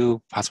or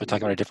two, possibly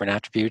talking about a different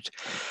attribute.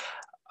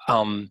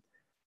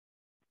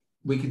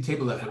 We can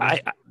table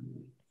that.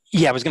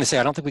 Yeah, I was going to say,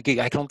 I don't think we could,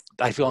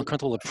 I feel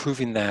uncomfortable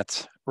approving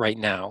that right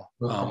now.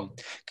 Yeah,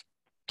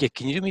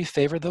 can you do me a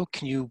favor though?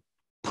 Can you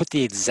put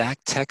the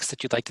exact text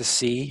that you'd like to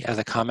see as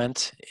a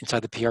comment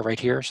inside the PR right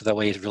here? So that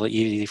way it's really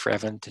easy for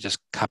Evan to just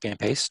copy and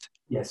paste.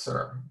 Yes,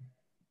 sir.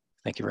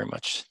 Thank you very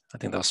much. I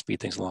think that'll speed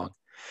things along.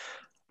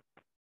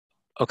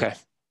 Okay.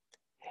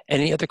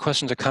 Any other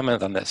questions or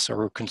comments on this,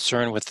 or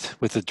concern with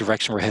the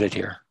direction we're headed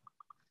here?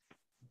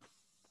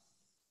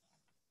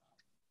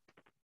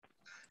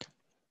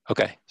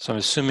 Okay, so I'm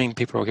assuming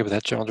people are okay with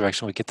that general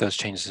direction. We get those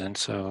changes in.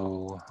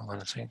 So hold on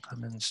a second,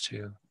 comments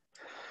to.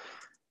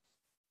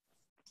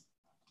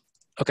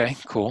 Okay,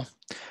 cool.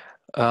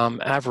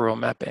 Avro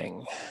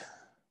mapping.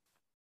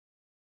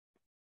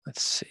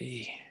 Let's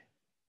see.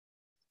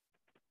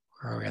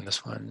 Where are we on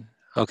this one?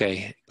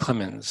 Okay,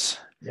 Clemens.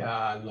 Yeah,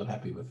 I'm not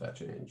happy with that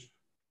change.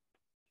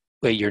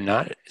 Wait, you're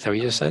not? Is that what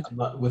you just said? I'm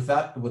not, with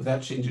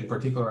that change in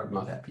particular, I'm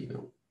not happy,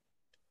 no.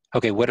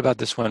 Okay, what about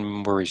this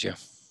one worries you?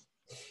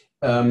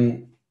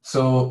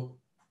 So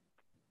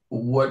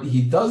what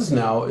he does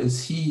now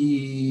is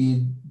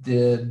he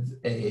did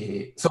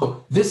a,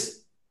 so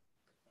this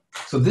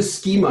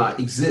schema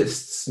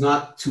exists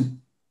not to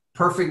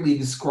perfectly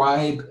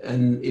describe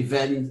an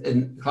event,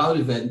 a cloud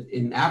event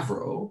in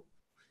Avro,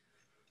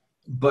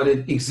 but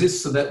it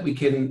exists so that we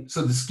can,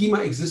 so the schema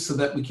exists so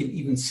that we can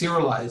even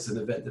serialize an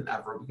event in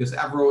Avro, because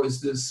Avro is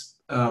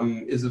this,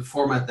 is a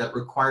format that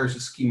requires a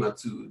schema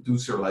to do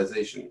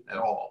serialization at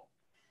all.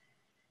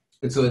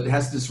 And so it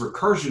has this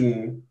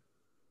recursion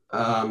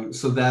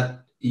so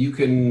that you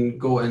can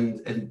go and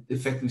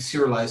effectively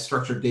serialize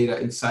structured data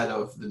inside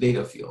of the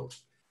data field.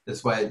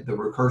 That's why the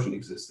recursion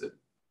existed.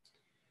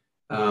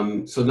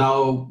 So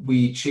now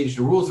we changed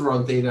the rules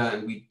around data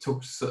and we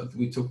took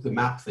the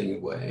map thing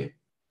away.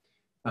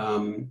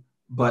 And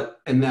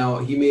now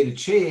he made a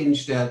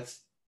change that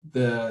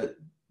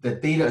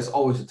that data is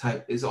always a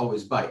type, is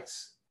always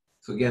bytes.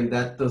 So again,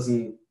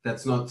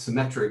 that's not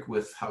symmetric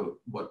with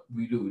what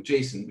we do with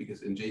JSON,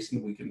 because in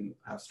JSON we can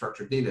have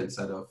structured data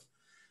inside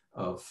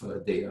of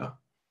data.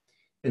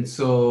 And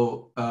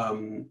so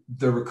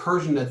the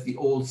recursion that the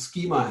old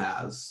schema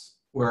has,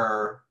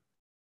 where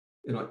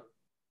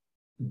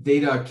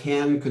data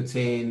can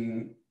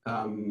contain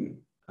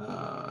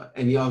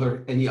any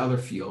other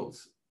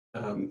fields,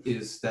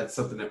 that's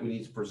something that we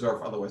need to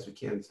preserve. Otherwise,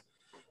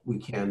 we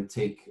can't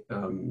take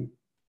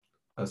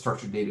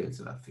structured data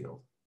into that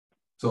field.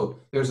 So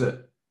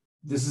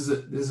this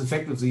is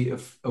effectively a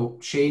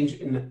change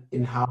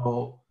in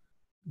how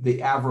the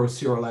Avro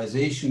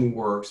serialization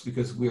works,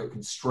 because we are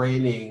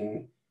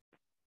constraining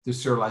the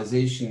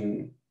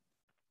serialization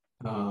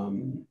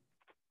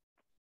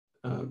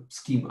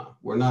schema.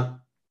 We're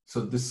not,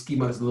 so this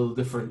schema is a little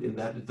different in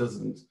that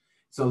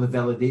it's not a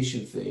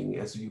validation thing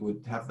as you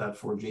would have that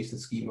for a JSON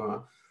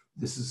schema.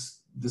 This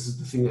is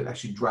the thing that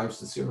actually drives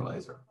the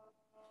serializer.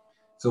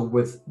 So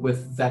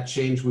with that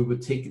change, we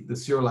would take the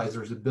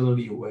serializer's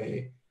ability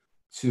away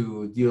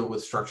to deal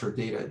with structured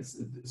data,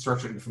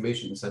 structured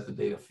information inside the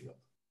data field.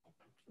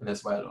 And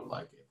that's why I don't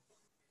like it.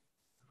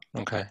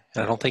 Okay,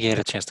 and I don't think he had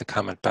a chance to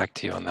comment back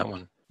to you on that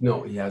one.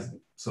 No, he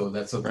hasn't. So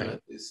that's something right.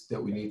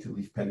 that we need to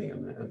leave pending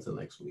until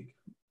next week.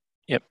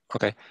 Yep,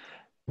 okay.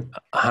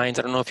 Heinz,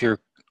 I don't know if your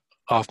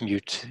off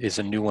mute is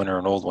a new one or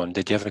an old one.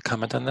 Did you have a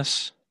comment on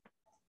this?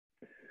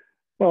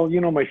 Well,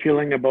 my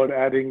feeling about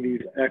adding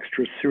these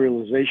extra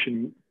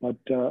serialization, but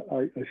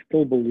I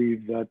still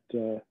believe that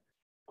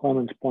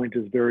Clement's point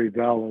is very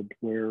valid,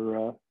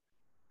 where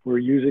we're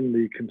using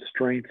the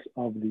constraints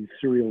of the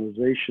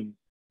serialization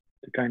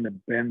to kind of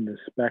bend the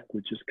spec,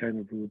 which is kind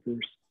of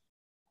reverse.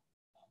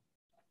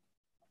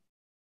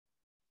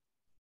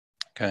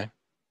 Okay.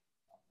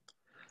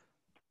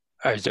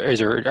 Are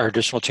there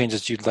additional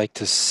changes you'd like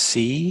to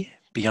see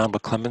beyond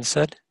what Clemens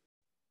said?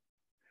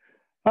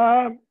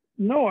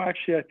 No,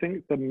 actually, I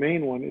think the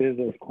main one is,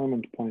 as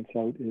Clemens points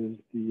out, is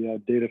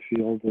the data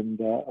field and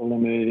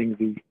eliminating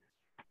the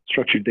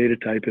structured data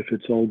type if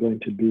it's all going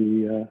to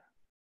be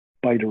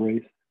byte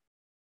arrays.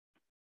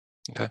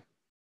 Okay.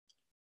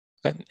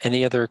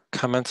 Any other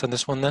comments on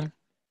this one then?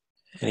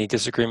 Any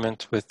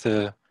disagreement with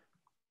the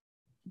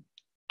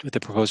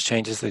proposed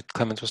changes that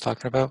Clemens was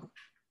talking about?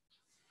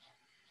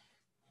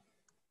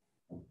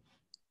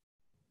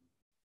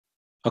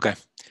 Okay,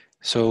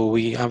 so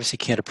we obviously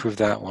can't approve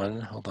that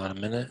one. Hold on a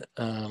minute.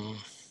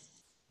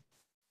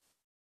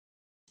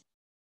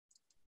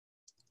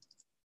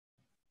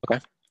 Okay.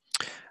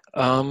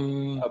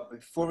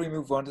 Before we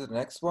move on to the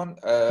next one,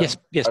 yes,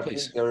 I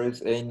please. think there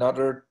is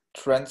another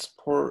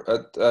transport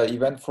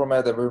event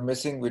format that we're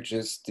missing, which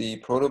is the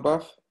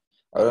protobuf.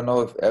 I don't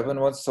know if Evan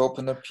wants to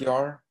open a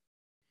PR.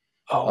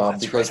 Oh,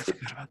 that's right. I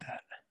forgot about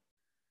that.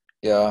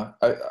 Yeah,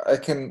 I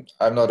can.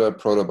 I'm not a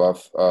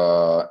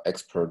protobuf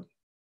expert.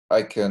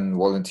 I can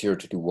volunteer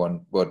to do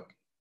one, but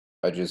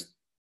I just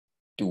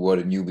do what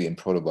a newbie in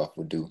protobuf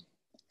would do.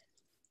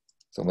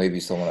 So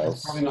maybe someone else.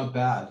 It's probably not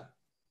bad.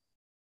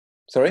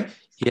 Sorry?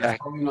 Yeah. It's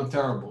probably not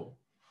terrible.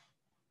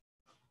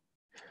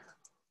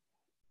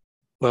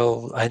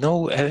 Well, I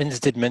know Evans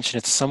did mention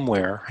it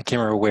somewhere. I can't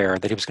remember where,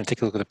 that he was going to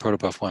take a look at the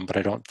protobuf one, but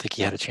I don't think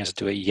he had a chance to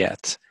do it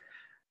yet.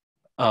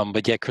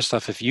 But yeah,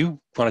 Christoph, if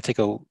you want to take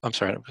a, I'm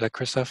sorry, was that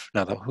Christoph?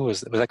 No, who was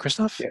that? Was that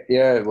Christoph?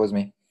 Yeah, it was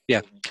me.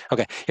 Yeah.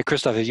 Okay. Yeah,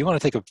 Christoph, if you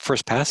want to take a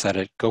first pass at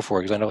it, go for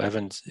it, because I know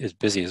Evans is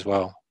busy as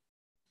well.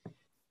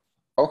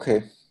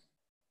 Okay.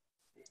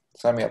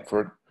 Sign me up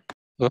for it.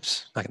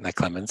 Whoops, not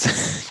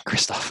Clemens,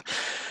 Christoph.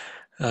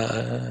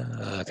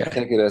 Okay. I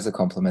take it as a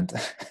compliment.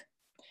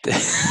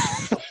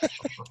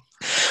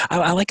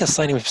 I like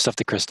assigning stuff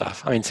to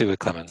Christoph. I mean, to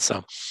Clemens.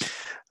 So,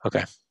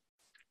 okay.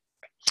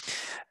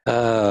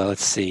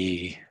 Let's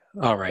see.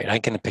 All right,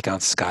 I'm going to pick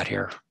on Scott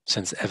here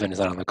since Evan is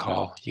not on the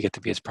call. You get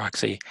to be his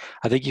proxy.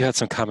 I think you had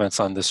some comments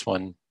on this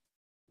one,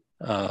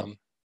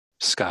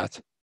 Scott.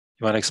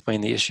 You want to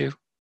explain the issue?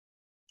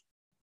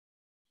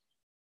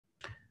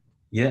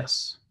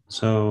 Yes.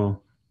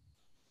 So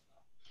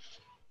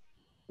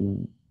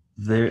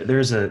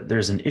there's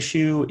an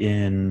issue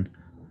in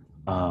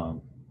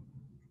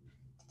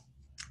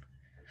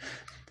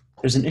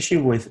there's an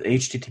issue with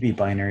HTTP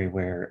binary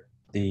where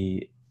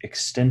the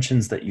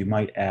extensions that you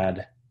might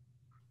add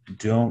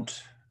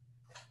don't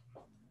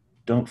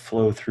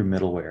flow through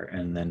middleware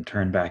and then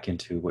turn back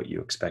into what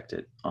you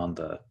expected on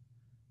the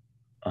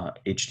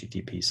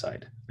HTTP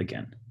side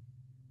again,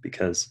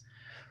 because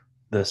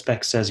the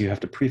spec says you have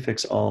to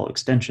prefix all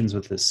extensions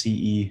with the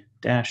CE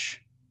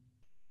dash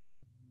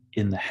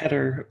in the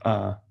header.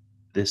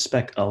 The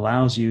spec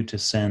allows you to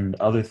send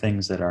other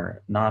things that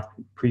are not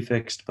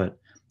prefixed, but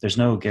there's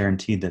no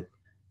guarantee that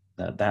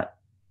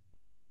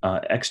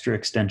extra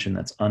extension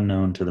that's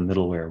unknown to the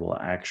middleware will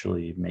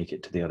actually make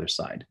it to the other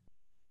side.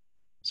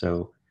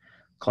 So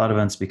Cloud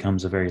Events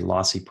becomes a very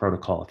lossy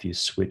protocol if you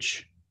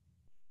switch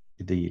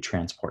the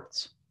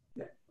transports.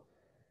 Yeah.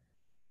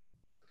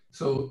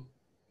 So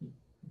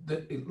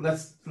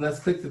let's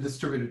click the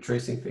distributed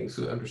tracing thing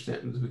so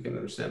we can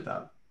understand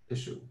that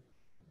issue.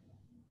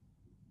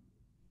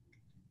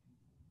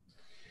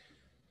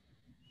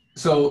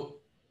 So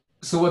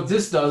what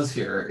this does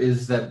here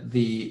is that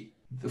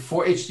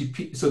for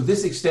HTTP, so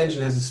this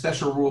extension has a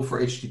special rule for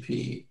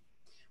HTTP,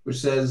 which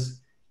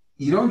says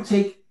you don't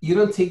take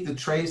the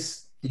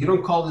trace, you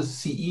don't call this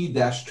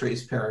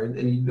CE-trace parent,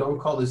 and you don't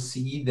call this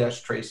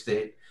CE-trace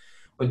state,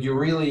 but you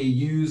really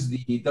use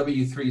the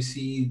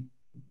W3C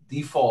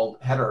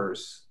default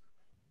headers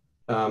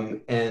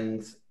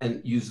and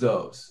use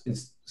those.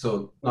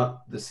 So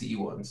not the CE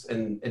ones,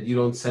 and you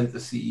don't send the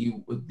CE,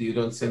 you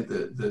don't send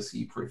the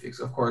CE prefix.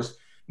 Of course,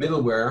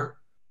 middleware,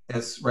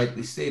 as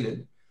rightly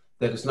stated,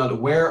 that is not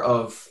aware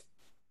of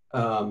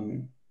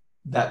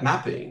that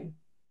mapping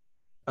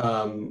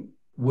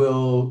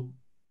will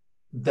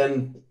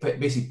then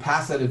basically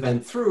pass that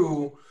event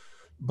through,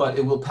 but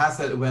it will pass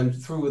that event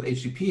through with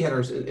HTTP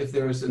headers. And if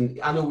there is an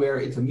unaware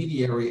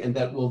intermediary, and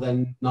that will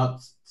then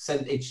not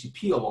send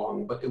HTTP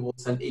along, but it will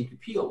send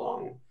APP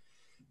along,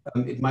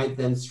 it might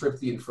then strip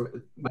the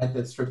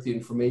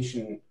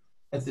information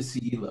at the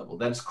CE level.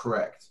 That's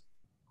correct.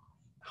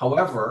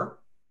 However,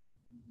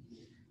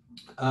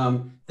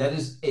 that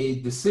is a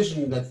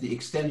decision that the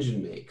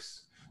extension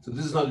makes. So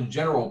this is not a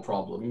general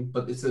problem,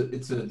 but it's a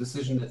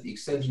decision that the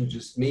extension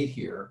just made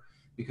here,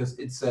 because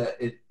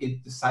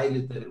it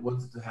decided that it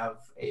wanted to have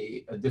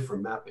a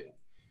different mapping.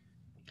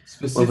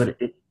 Specific,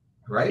 well,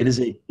 right?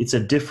 It's a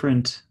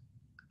different.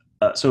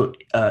 So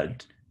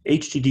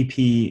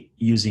HTTP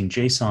using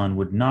JSON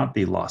would not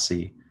be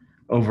lossy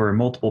over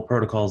multiple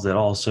protocols that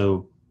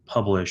also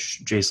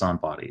publish JSON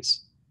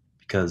bodies,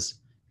 because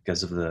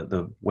of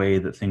the way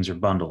that things are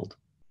bundled.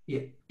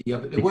 Yeah,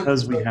 but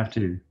because we have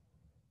to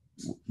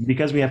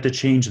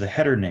change the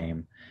header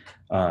name,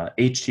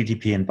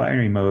 HTTP in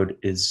binary mode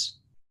is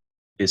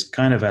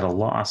kind of at a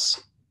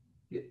loss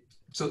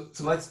So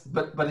let's,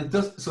 but it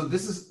does, so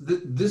this is,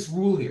 this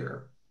rule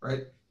here,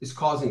 right, is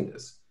causing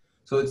this.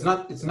 So it's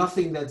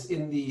nothing that's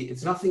in the,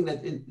 it's nothing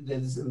that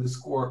is in the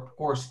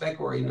core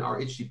spec or in our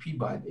HTTP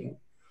binding.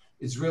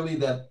 It's really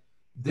that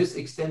this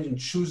extension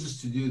chooses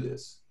to do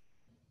this.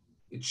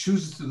 It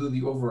chooses to do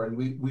the override.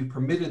 We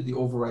permitted the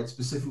override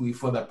specifically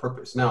for that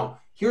purpose. Now,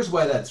 here's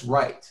why that's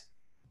right.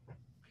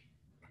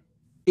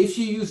 If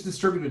you use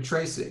distributed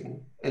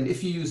tracing and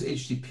if you use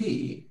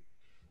HTTP,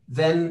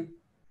 then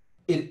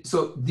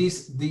so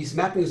these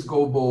mappings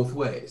go both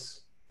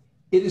ways.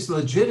 It is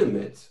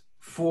legitimate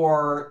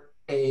for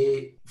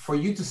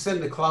you to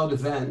send a cloud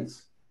event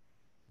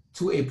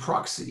to a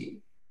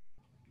proxy,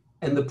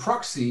 and the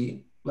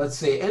proxy, let's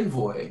say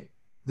Envoy,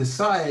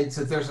 decides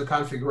that there's a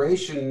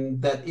configuration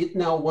that it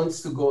now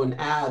wants to go and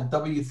add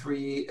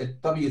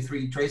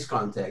W3 trace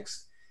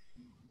context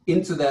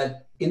into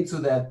that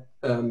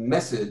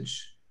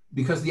message,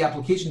 because the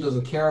application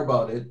doesn't care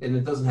about it and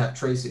it doesn't have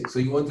tracing. So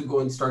you want to go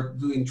and start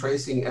doing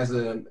tracing as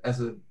a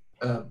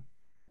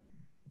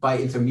by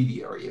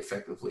intermediary,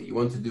 effectively. You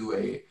want to do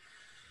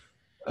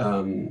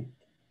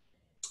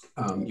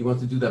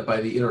that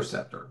by the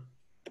interceptor.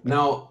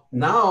 Now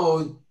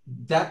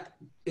that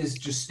is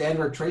just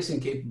standard tracing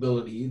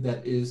capability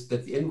that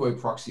the Envoy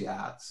proxy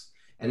adds,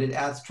 and it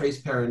adds trace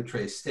parent,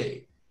 trace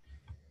state.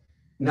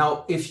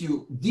 Now, if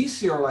you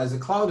deserialize a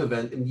cloud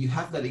event and you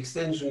have that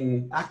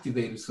extension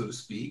activated, so to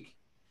speak,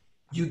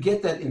 you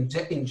get that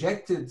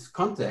injected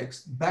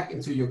context back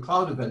into your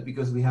cloud event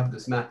because we have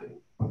this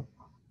mapping.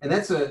 And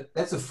that's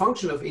a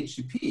function of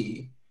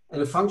HTTP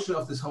and a function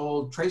of this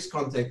whole trace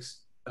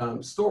context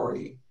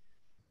story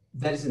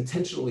that is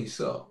intentionally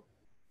so.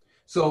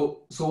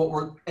 So what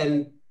we're,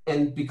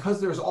 and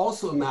because there's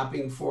also a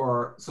mapping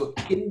for, so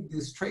in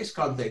this trace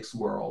context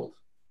world,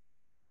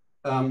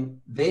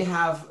 they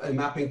have a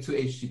mapping to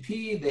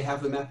HTTP, they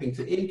have a mapping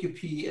to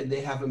NQP, and they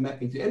have a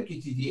mapping to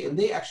MQTT, and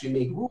they actually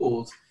make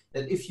rules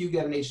that if you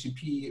get an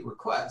HTTP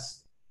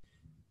request,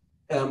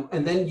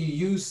 and then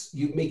you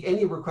make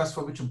any request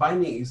for which a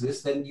binding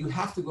exists, then you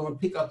have to go and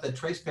pick up that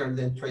trace parent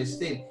and trace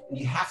state, and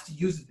you have to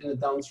use it in a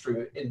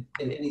downstream, in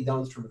any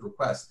downstream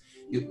request,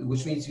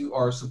 which means you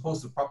are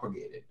supposed to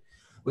propagate it,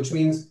 which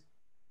means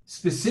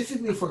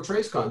specifically for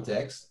trace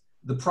context,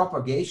 the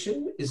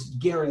propagation is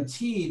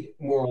guaranteed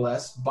more or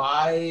less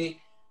by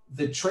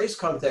the trace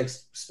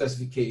context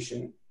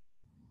specification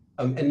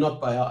and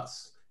not by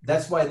us.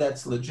 That's why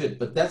that's legit,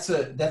 but that's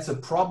a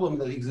problem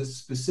that exists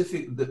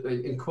specific,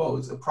 in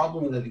quotes, a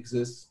problem that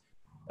exists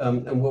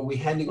and where we're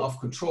handing off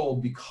control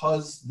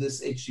because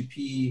this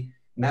HTTP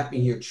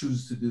mapping here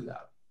chooses to do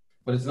that.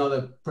 But it's not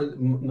a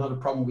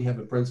problem we have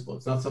in principle.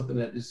 It's not something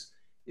that is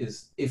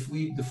if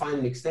we define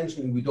an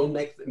extension and we don't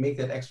make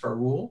that extra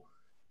rule,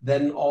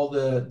 then all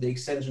the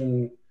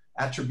extension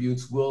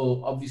attributes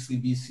will obviously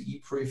be CE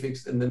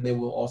prefixed, and then they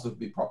will also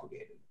be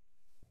propagated.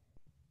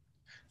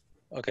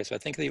 Okay, so I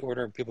think the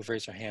order of people who've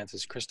raised their hands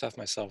is Christoph,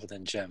 myself, and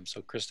then Jem.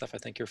 So Christoph, I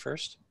think you're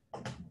first.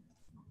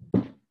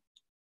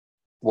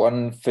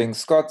 One thing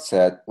Scott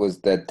said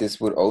was that this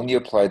would only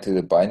apply to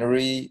the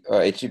binary,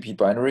 HTTP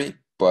binary,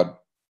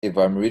 but if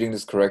I'm reading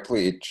this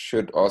correctly, it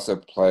should also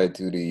apply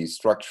to the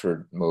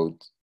structured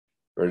mode,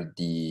 where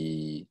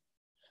the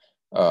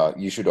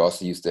you should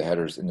also use the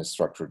headers in the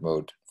structured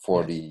mode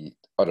for the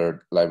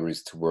other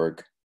libraries to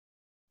work.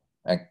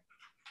 And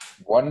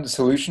one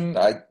solution,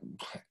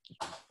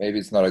 maybe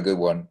it's not a good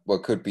one,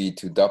 but could be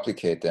to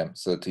duplicate them.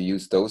 So to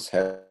use those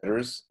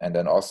headers and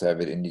then also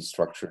have it in the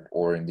structured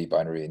or in the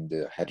binary in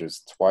the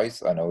headers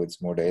twice. I know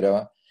it's more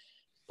data,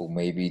 but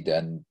maybe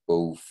then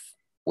both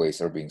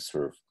ways are being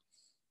served.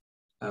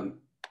 Well,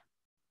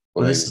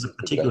 this is a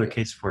particular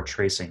case for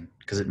tracing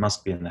because it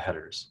must be in the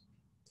headers.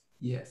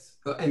 Yes,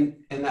 and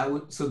I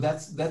would, so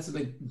that's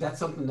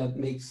something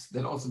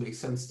that also makes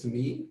sense to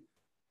me,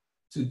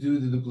 to do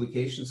the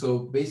duplication. So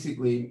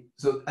basically,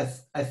 so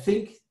I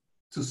think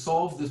to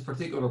solve this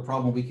particular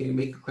problem, we can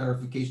make a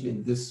clarification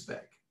in this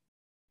spec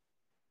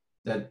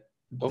that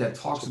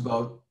talks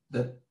about,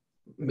 that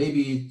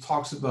maybe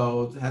talks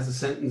about, has a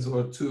sentence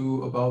or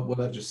two about what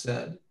I just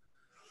said.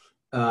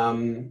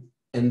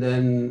 And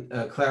then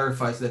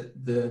clarifies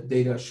that the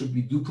data should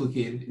be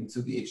duplicated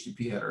into the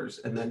HTTP headers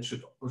and then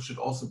should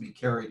also be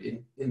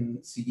carried in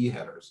CE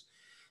headers.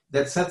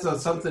 That sets out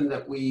something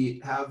that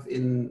we have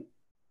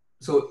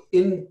so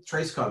in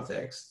trace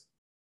context,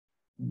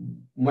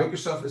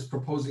 Microsoft is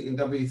proposing in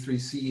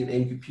W3C and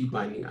NQP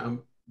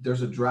binding.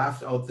 There's a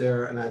draft out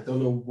there, and I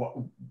don't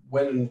know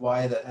when and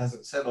why that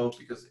hasn't settled,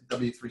 because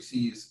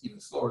W3C is even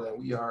slower than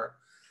we are.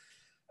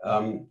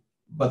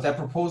 But that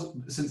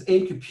proposal, since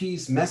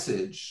NQP's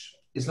message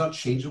is not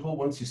changeable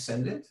once you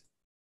send it,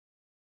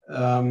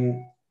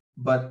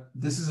 but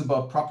this is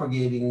about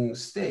propagating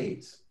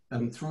state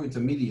through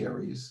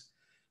intermediaries.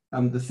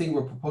 The thing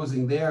we're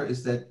proposing there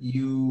is that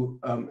you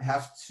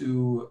have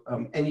to,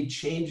 any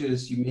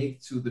changes you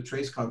make to the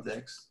trace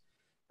context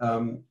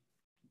so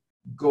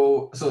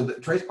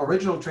the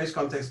original trace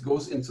context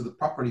goes into the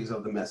properties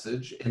of the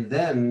message, and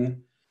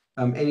then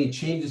any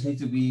changes need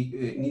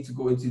to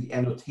go into the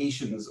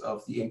annotations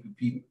of the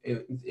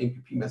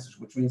MPP message,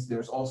 which means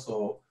there's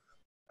also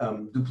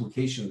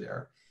duplication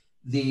there.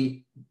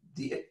 The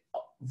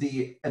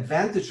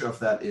advantage of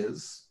that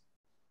is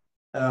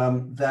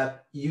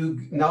that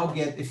you now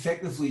get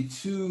effectively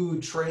two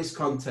trace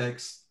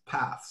context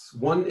paths.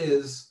 One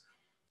is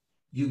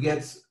you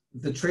get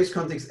the trace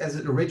context as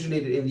it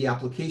originated in the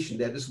application.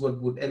 That is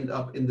what would end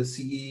up in the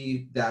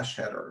CE dash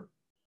header,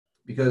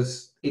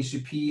 because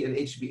HTTP and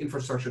HTTP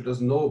infrastructure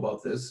doesn't know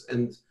about this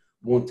and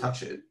won't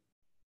touch it.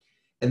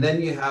 And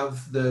then you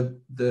have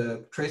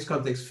the trace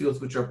context fields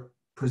which are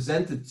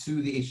presented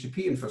to the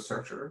HTTP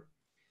infrastructure.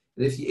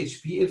 And if the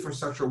HTTP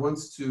infrastructure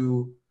wants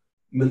to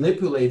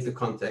manipulate the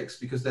context,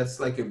 because that's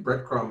like a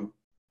breadcrumb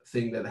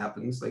thing that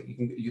happens, like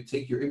you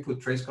take your input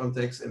trace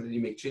context and then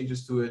you make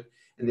changes to it,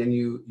 and then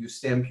you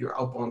stamp your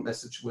outbound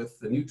message with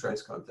the new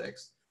trace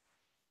context.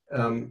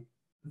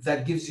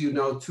 That gives you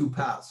now two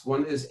paths.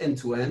 One is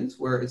end-to-end,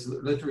 where it's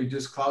literally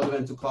just cloud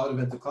event to cloud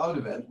event to cloud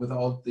event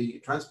without the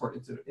transport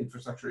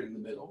infrastructure in the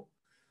middle.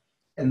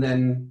 And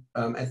then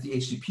at the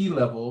HTTP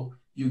level,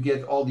 you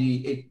get all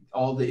the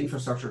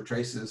infrastructure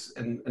traces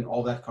and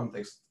all that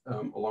context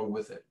along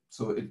with it.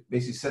 So it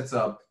basically sets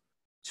up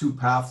two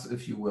paths,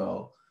 if you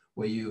will,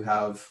 where you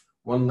have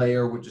one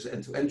layer which is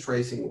end-to-end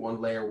tracing,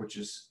 one layer which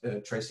is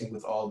tracing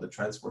with all the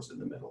transports in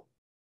the middle.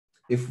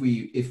 If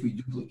we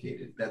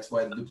duplicate it, that's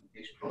why the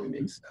duplication probably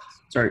makes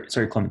sense.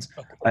 Sorry, Clemens.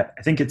 I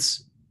think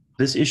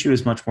this issue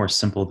is much more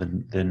simple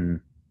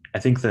than I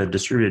think the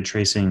distributed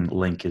tracing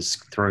link is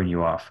throwing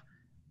you off.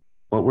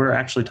 What we're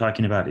actually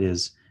talking about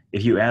is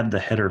if you add the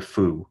header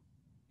foo,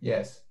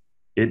 yes,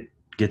 it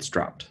gets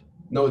dropped.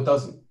 No, it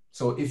doesn't.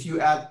 So if you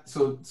add,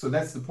 so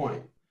that's the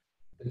point.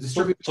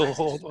 So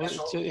hold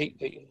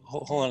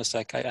on a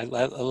sec. I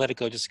let it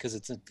go just because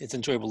it's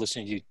enjoyable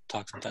listening to you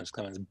talk sometimes,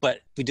 Clemens. But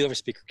we do have a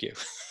speaker queue,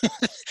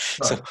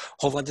 so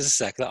hold on just a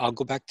sec. I'll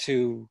go back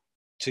to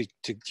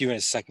you in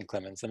a second,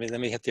 Clemens. Let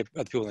me hit the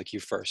other people in the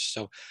queue first.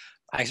 So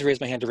I actually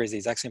raised my hand to raise the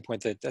exact same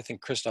point that I think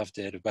Christoph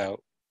did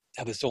about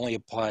how this only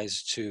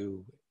applies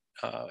to.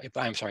 It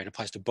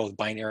applies to both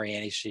binary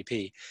and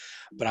HTTP.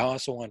 But I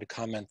also wanted to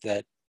comment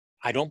that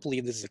I don't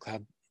believe this is a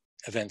cloud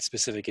event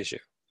specific issue.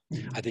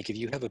 I think if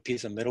you have a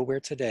piece of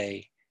middleware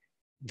today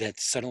that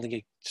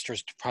suddenly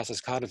starts to process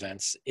cloud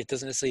events, it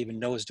doesn't necessarily even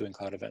know it's doing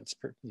cloud events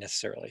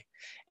necessarily.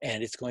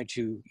 And it's going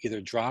to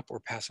either drop or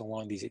pass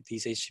along these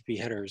HTTP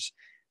headers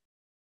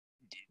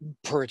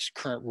per its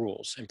current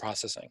rules in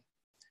processing.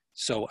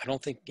 So I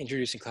don't think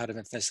introducing cloud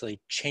events necessarily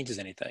changes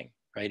anything,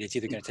 right? It's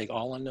either going to take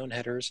all unknown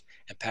headers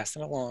and pass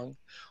them along,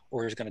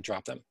 or it's going to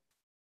drop them.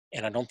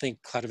 And I don't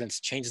think cloud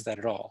events changes that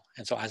at all.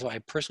 And so I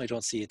personally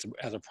don't see it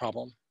as a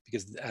problem,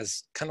 because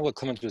as kind of what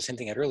Clemens was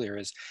hinting at earlier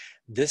is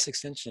this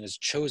extension is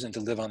chosen to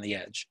live on the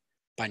edge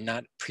by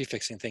not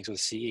prefixing things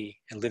with CE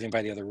and living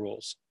by the other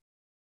rules.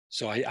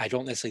 So I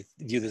don't necessarily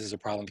view this as a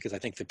problem, because I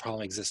think the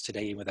problem exists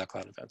today even without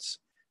cloud events.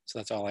 So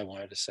that's all I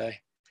wanted to say.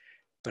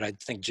 But I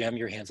think, Jem,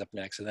 your hand's up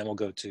next, and then we'll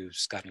go to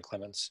Scott and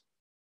Clemens.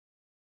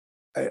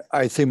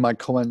 I think my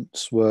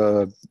comments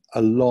were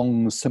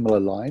along similar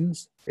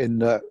lines, in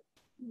that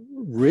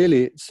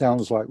really it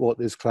sounds like what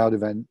this cloud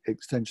event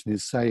extension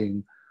is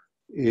saying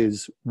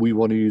is we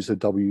want to use a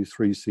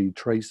W3C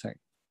tracing.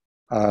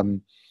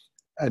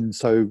 And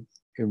so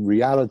in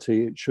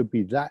reality, it should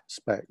be that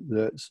spec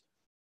that's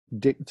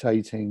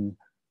dictating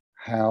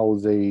how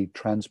the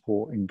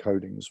transport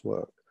encodings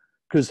work.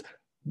 Because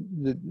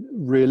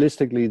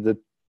realistically, the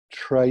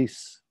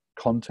trace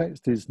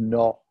context is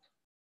not,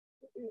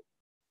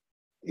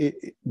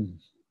 is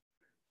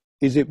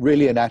it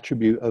really an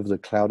attribute of the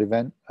cloud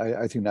event?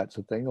 I think that's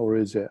the thing. Or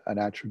is it an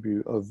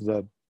attribute of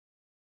the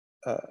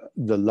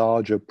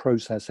larger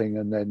processing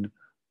and then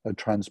a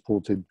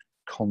transported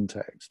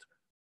context?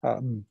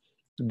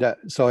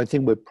 So I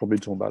think we're probably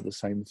talking about the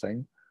same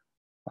thing.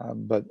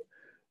 But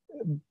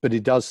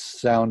it does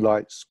sound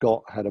like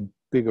Scott had a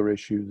bigger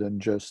issue than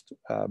just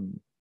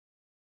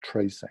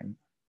tracing.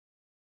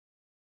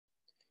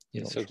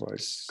 Yeah, so I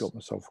got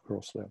myself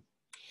across there.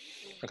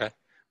 Okay.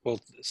 Well,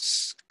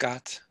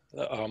 Scott,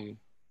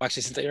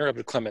 actually, since I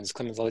interrupted Clemens,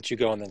 I'll let you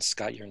go, and then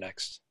Scott, you're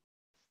next.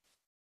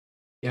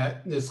 Yeah,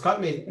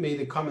 Scott made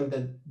a comment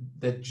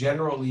that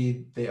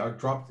generally they are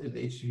dropped in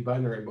the HTTP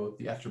binary mode,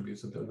 the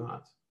attributes, and they're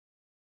not.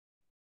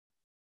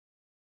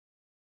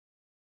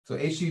 So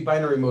HTTP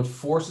binary mode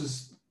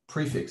forces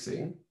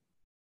prefixing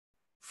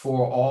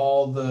for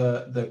all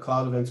the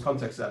cloud events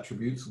context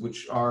attributes,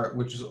 which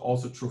is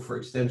also true for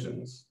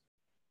extensions.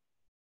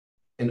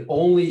 And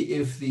only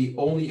if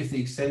the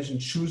extension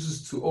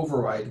chooses to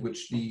override,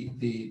 which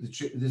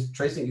this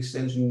tracing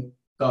extension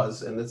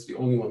does, and that's the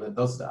only one that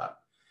does that,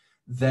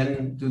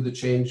 then do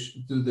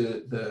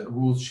the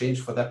rules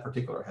change for that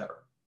particular header.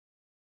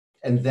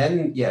 And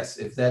then yes,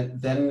 if then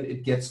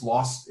it gets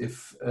lost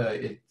if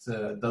it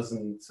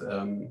doesn't,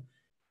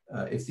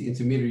 if the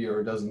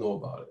intermediary doesn't know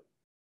about it.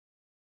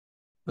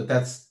 But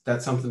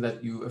that's something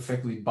that you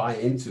effectively buy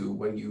into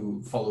when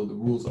you follow the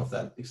rules of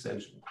that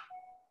extension.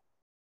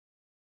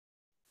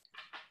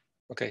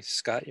 Okay,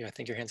 Scott, I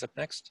think your hand's up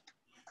next.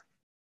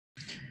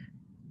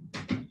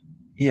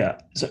 Yeah,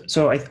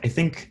 so I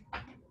think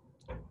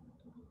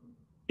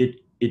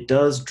it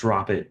does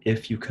drop it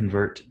if you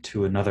convert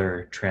to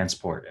another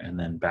transport and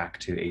then back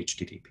to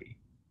HTTP.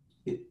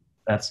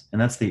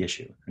 That's the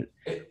issue.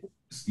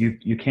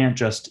 You can't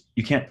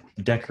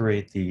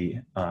decorate the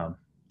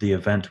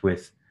event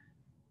with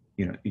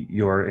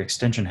your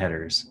extension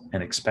headers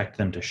and expect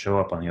them to show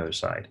up on the other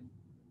side.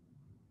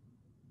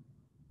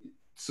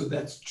 So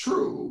that's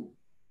true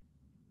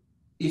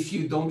if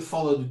you don't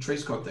follow the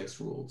trace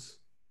context rules.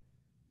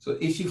 So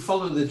if you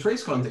follow the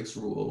trace context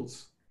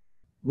rules,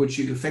 which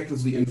you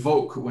effectively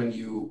invoke when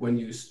you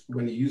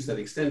use that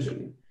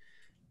extension.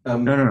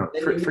 No.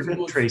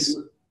 Forget trace.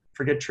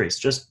 Forget trace.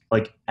 Just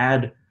like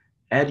add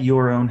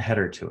your own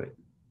header to it.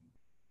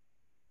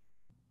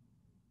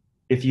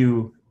 If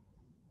you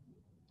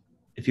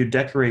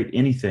decorate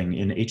anything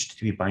in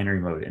HTTP binary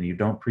mode and you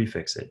don't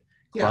prefix it,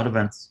 Cloud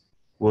Events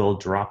will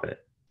drop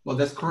it. Well,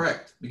 that's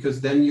correct,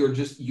 because then you're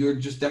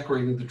just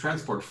decorating the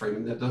transport frame,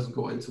 and that doesn't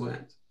go end to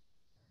end.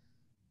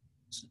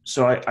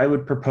 So I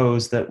would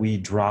propose that we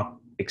drop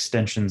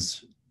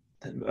extensions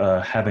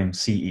having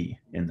CE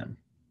in them.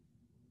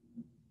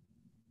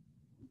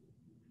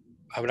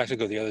 I would actually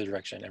go the other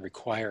direction and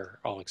require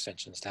all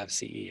extensions to have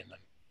CE in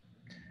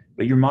them.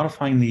 But you're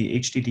modifying the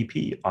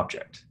HTTP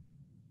object.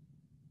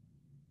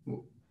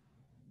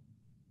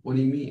 What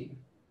do you mean?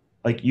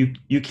 Like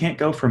you can't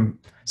go from,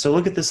 so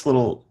look at this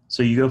little,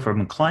 so you go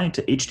from a client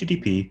to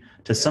HTTP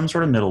to some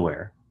sort of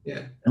middleware.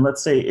 Yeah. And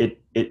let's say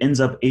it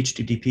ends up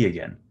HTTP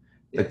again.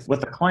 Yes.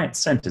 What the client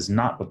sent is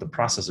not what the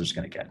processor is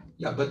going to get.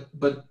 Yeah,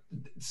 but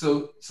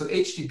so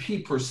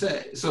HTTP per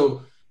se,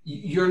 so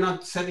you're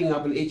not setting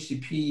up an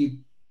HTTP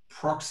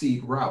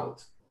proxy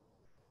route,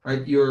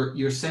 right? You're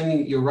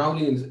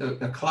routing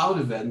a cloud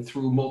event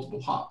through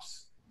multiple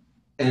hops,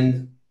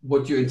 and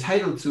what you're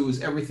entitled to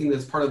is everything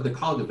that's part of the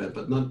cloud event,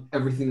 but not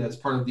everything that's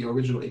part of the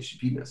original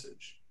HTTP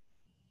message.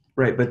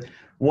 Right, but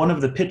one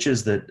of the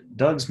pitches that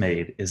Doug's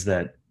made is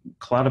that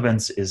Cloud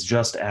Events is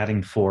just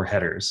adding 4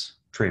 headers,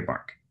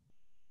 trademark.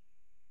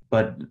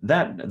 But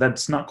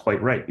that's not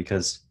quite right,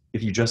 because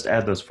if you just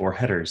add those 4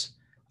 headers,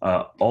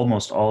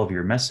 almost all of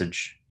your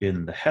message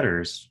in the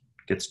headers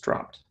gets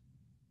dropped.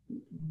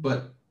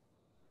 But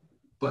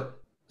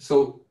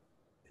so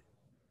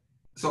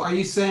are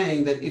you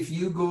saying that if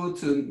you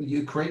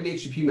create an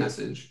HTTP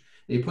message,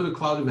 and you put a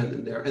cloud event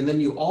in there, and then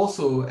you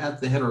also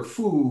add the header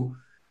foo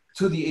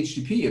to the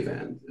HTTP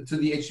event, to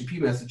the HTTP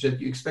message,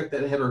 that you expect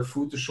that header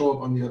foo to show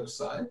up on the other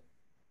side?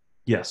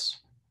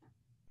 Yes.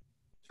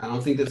 I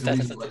don't think that's a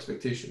reasonable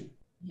expectation.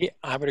 Yeah,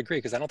 I would agree,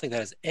 because I don't think that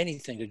has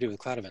anything to do with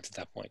cloud events at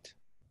that point.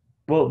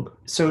 Well,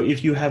 so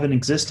if you have an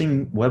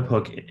existing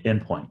webhook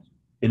endpoint,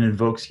 it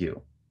invokes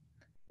you,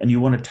 and you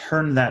want to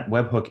turn that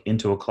webhook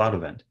into a cloud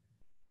event,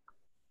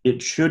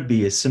 it should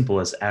be as simple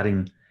as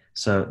adding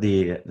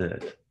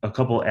a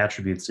couple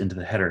attributes into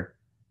the header,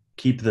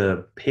 keep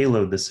the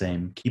payload the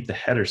same, keep the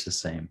headers the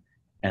same,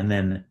 and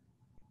then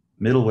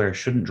middleware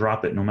shouldn't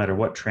drop it no matter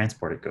what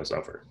transport it goes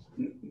over.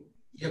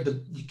 Yeah, but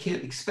you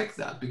can't expect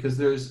that, because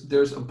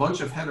there's a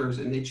bunch of headers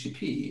in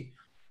HTTP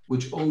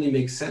which only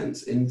make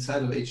sense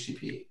inside of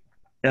HTTP.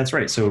 That's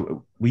right.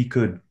 So we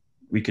could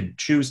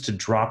choose to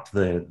drop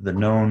the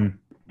known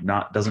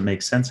doesn't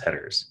make sense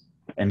headers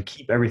and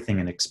keep everything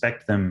and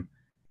expect them,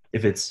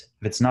 if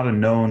it's not a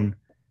known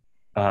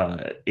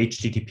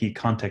HTTP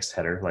context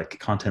header, like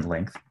content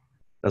length,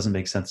 doesn't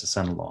make sense to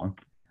send along,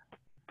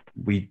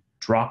 we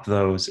drop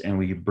those and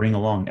we bring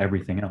along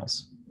everything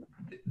else.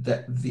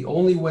 That the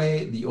only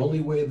way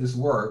this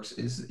works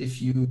is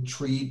if you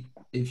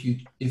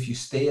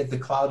stay at the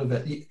cloud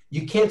event.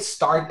 You can't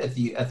start at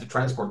the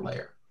transport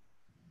layer.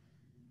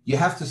 You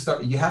have to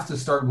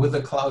start with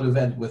a cloud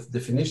event with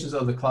definitions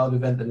of the cloud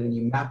event, and then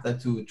you map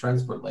that to a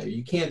transport layer.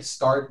 You can't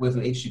start with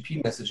an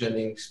HTTP message and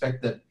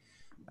expect that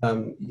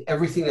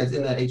everything that's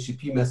in that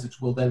HTTP message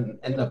will then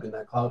end up in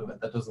that cloud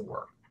event. That doesn't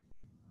work.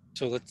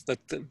 So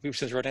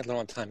since we're running low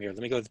on time here,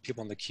 let me go to the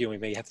people in the queue. We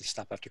may have to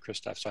stop after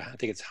Christoph. So I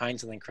think it's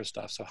Heinz and then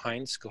Christoph. So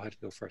Heinz, go ahead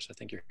and go first. I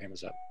think your hand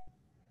was up.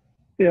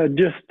 Yeah,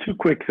 just 2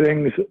 quick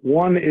things.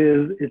 One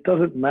is it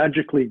doesn't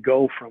magically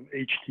go from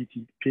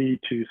HTTP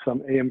to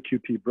some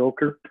AMQP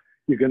broker.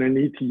 You're going to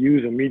need to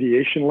use a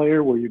mediation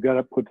layer where you got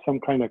to put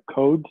some kind of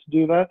code to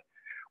do that,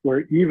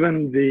 where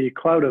even the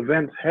cloud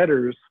events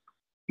headers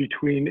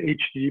between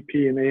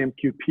HTTP and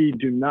AMQP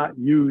do not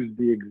use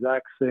the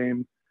exact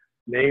same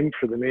name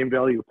for the name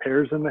value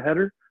pairs in the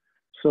header.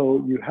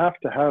 So you have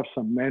to have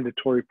some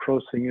mandatory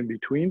processing in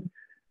between.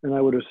 And I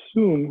would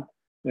assume,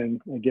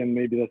 and again,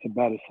 maybe that's a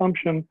bad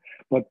assumption,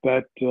 but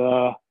that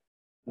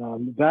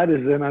that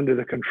is then under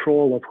the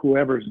control of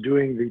whoever's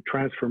doing the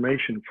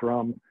transformation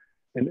from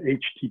an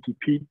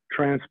HTTP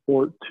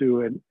transport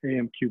to an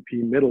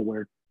AMQP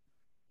middleware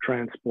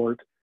transport.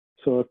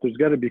 So if there's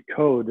got to be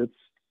code, it's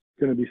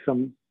going to be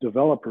some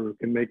developer who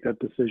can make that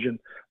decision.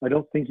 I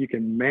don't think you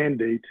can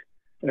mandate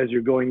as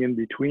you're going in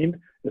between,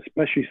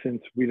 especially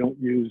since we don't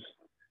use,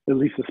 at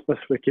least the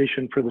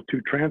specification for the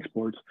two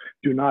transports,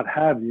 do not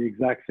have the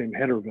exact same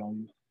header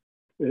values,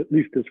 at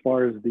least as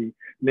far as the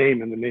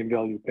name and the name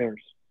value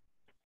pairs.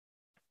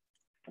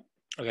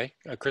 Okay,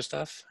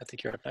 Christoph, I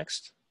think you're up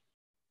next.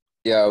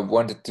 Yeah, I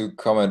wanted to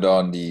comment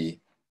on the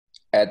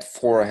add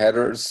 4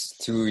 headers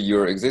to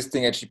your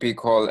existing HTTP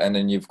call, and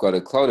then you've got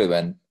a cloud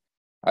event.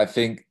 I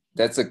think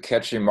that's a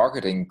catchy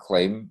marketing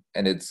claim,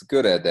 and it's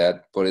good at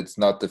that, but it's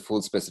not the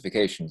full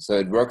specification. So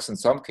it works in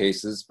some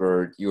cases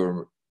where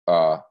you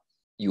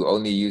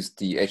only use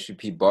the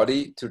HTTP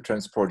body to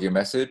transport your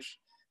message,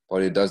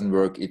 but it doesn't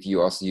work if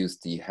you also use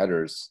the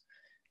headers.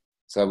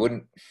 So I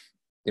wouldn't,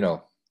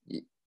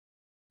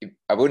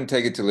 I wouldn't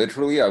take it too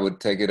literally. I would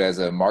take it as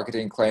a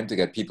marketing claim to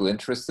get people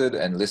interested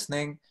and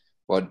listening,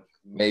 but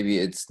maybe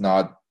it's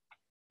not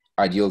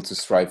ideal to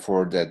strive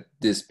for that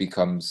this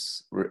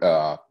becomes,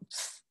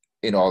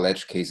 in all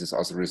edge cases,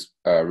 also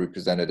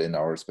represented in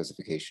our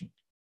specification.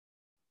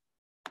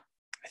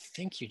 I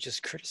think you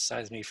just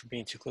criticized me for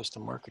being too close to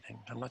marketing.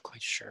 I'm not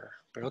quite sure,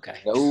 but okay.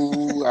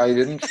 No, I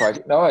didn't try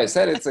to. No, I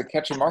said it's a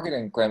catchy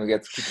marketing claim. It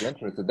gets people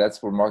interested.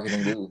 That's what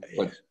marketing do.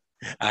 But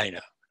I know.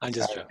 I'm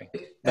just joking.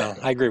 No,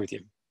 I agree with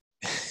you.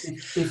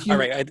 If you all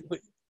right.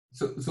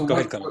 Go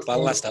ahead, Clement.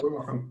 Last up.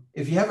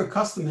 If you have a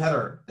custom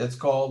header that's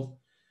called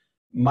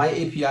my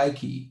API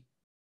key,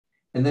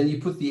 and then you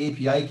put the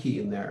API key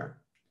in there,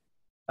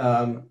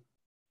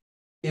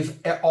 if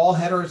all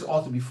headers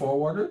ought to be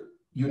forwarded,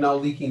 you're now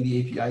leaking the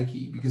API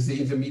key because the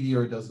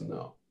intermediary doesn't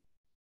know.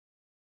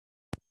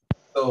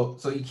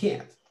 So you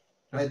can't,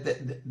 right?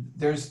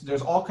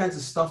 There's all kinds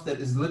of stuff that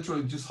is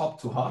literally just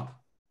hop to hop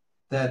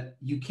that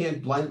you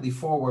can't blindly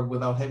forward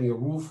without having a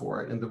rule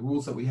for it. And the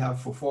rules that we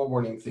have for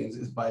forwarding things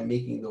is by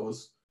making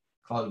those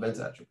cloud events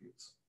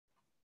attributes.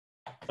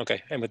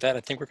 Okay, and with that,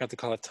 I think we're going to have to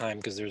call it time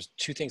because there's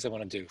 2 things I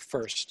want to do.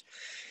 First,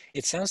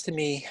 it sounds to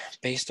me,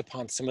 based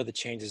upon some of the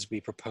changes we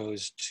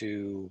proposed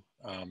to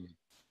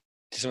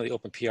some of the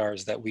open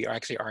PRs, that we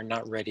actually are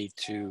not ready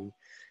to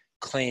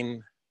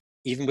claim,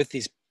 even with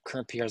these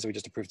current PRs that we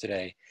just approved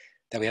today,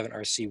 that we have an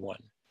RC1.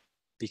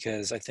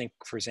 Because I think,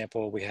 for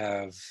example, we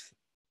have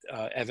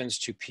Evan's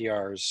 2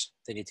 PRs,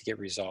 they need to get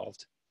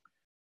resolved.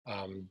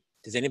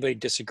 Does anybody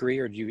disagree,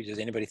 or does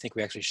anybody think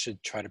we actually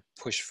should try to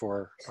push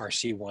for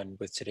RC1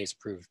 with today's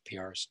approved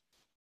PRs?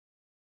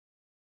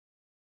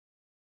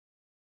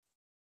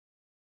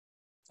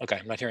 Okay,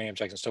 I'm not hearing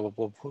objections, so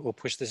we'll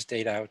push this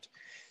date out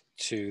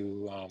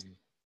to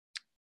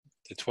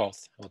the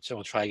 12th.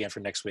 We'll try again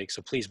for next week.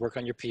 So please work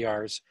on your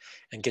PRs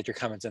and get your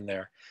comments in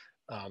there.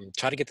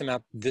 Try to get them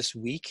out this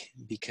week,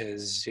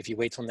 because if you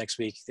wait till next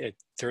week,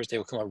 Thursday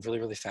will come out really,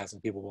 really fast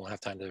and people won't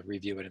have time to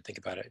review it and think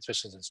about it,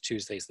 especially since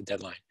Tuesday is the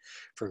deadline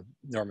for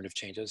normative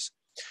changes.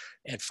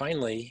 And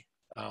finally,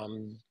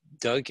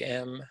 Doug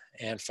M.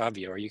 and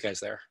Fabio, are you guys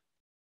there?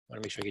 I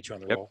want to make sure I get you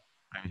on the roll.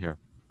 I'm here.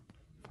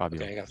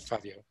 Fabio. Okay, I got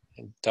Fabio.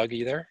 And Doug, are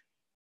you there?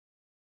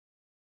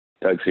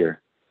 Doug's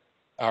here.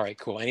 All right,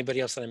 cool.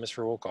 Anybody else that I missed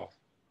for a roll call?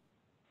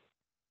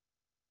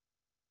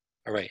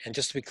 All right, and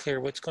just to be clear,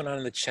 what's going on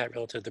in the chat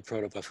relative to the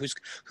protobuf?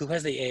 Who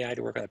has the AI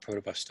to work on the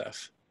protobuf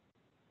stuff?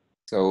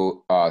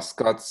 So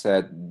Scott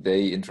said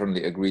they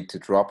internally agreed to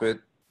drop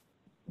it,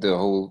 the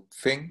whole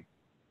thing.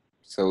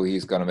 So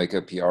he's going to make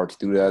a PR to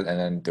do that, and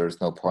then there's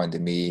no point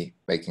in me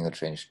making a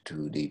change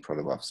to the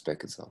protobuf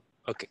spec itself.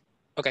 Okay.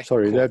 Okay.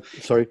 Sorry, cool.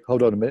 Sorry.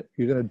 Hold on a minute.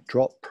 You're going to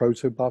drop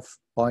protobuf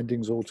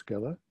bindings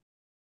altogether?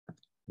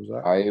 Was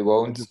that? I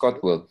won't.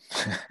 Scott will.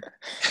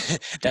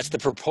 That's the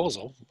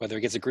proposal. Whether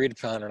it gets agreed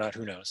upon or not,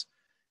 who knows?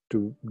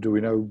 Do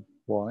we know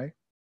why?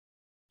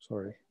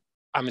 Sorry.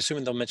 I'm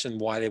assuming they'll mention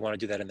why they want to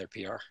do that in their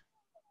PR.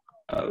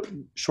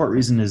 Short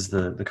reason is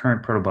the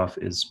current protobuf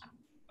is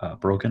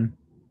broken,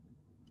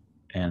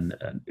 and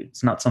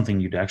it's not something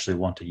you'd actually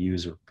want to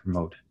use or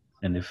promote.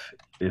 And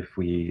if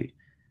we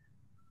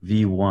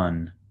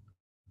V1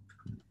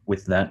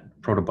 with that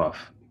protobuf,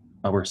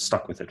 we're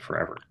stuck with it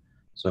forever.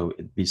 So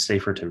it'd be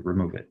safer to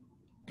remove it.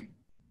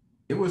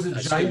 It was a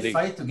giant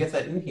fight to get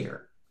that in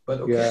here,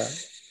 but okay. Yeah.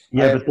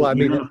 Yeah, but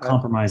the amount of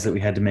compromise that we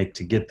had to make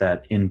to get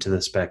that into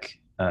the spec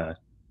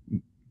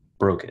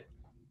broke it.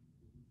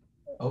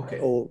 Okay.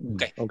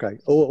 Okay.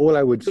 All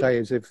I would say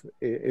is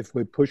if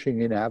we're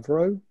pushing in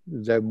Avro,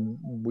 then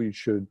we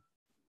should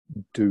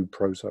do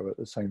Proso at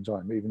the same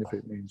time, even if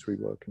it means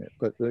reworking it.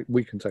 But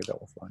we can take that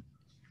offline.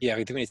 Yeah,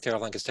 we do need to take it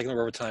offline because it's taking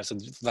over time. So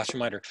last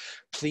reminder,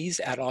 please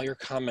add all your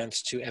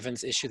comments to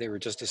Evan's issue they were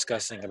just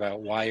discussing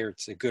about why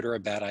it's a good or a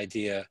bad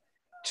idea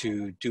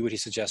to do what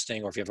he's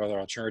suggesting, or if you have other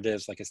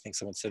alternatives, like I think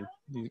someone said,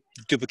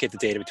 duplicate the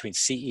data between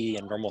CE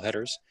and normal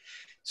headers.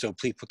 So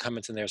please put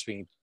comments in there so we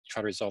can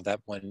try to resolve that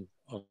one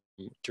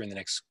during the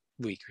next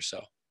week or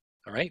so.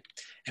 All right.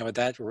 And with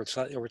that, we're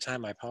slightly over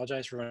time. I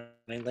apologize for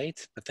running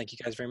late, but thank you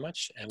guys very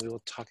much. And we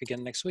will talk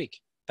again next week.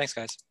 Thanks,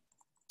 guys.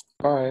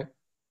 Bye.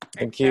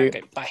 Thank you.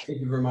 Okay, bye. Thank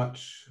you very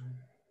much.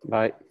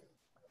 Bye.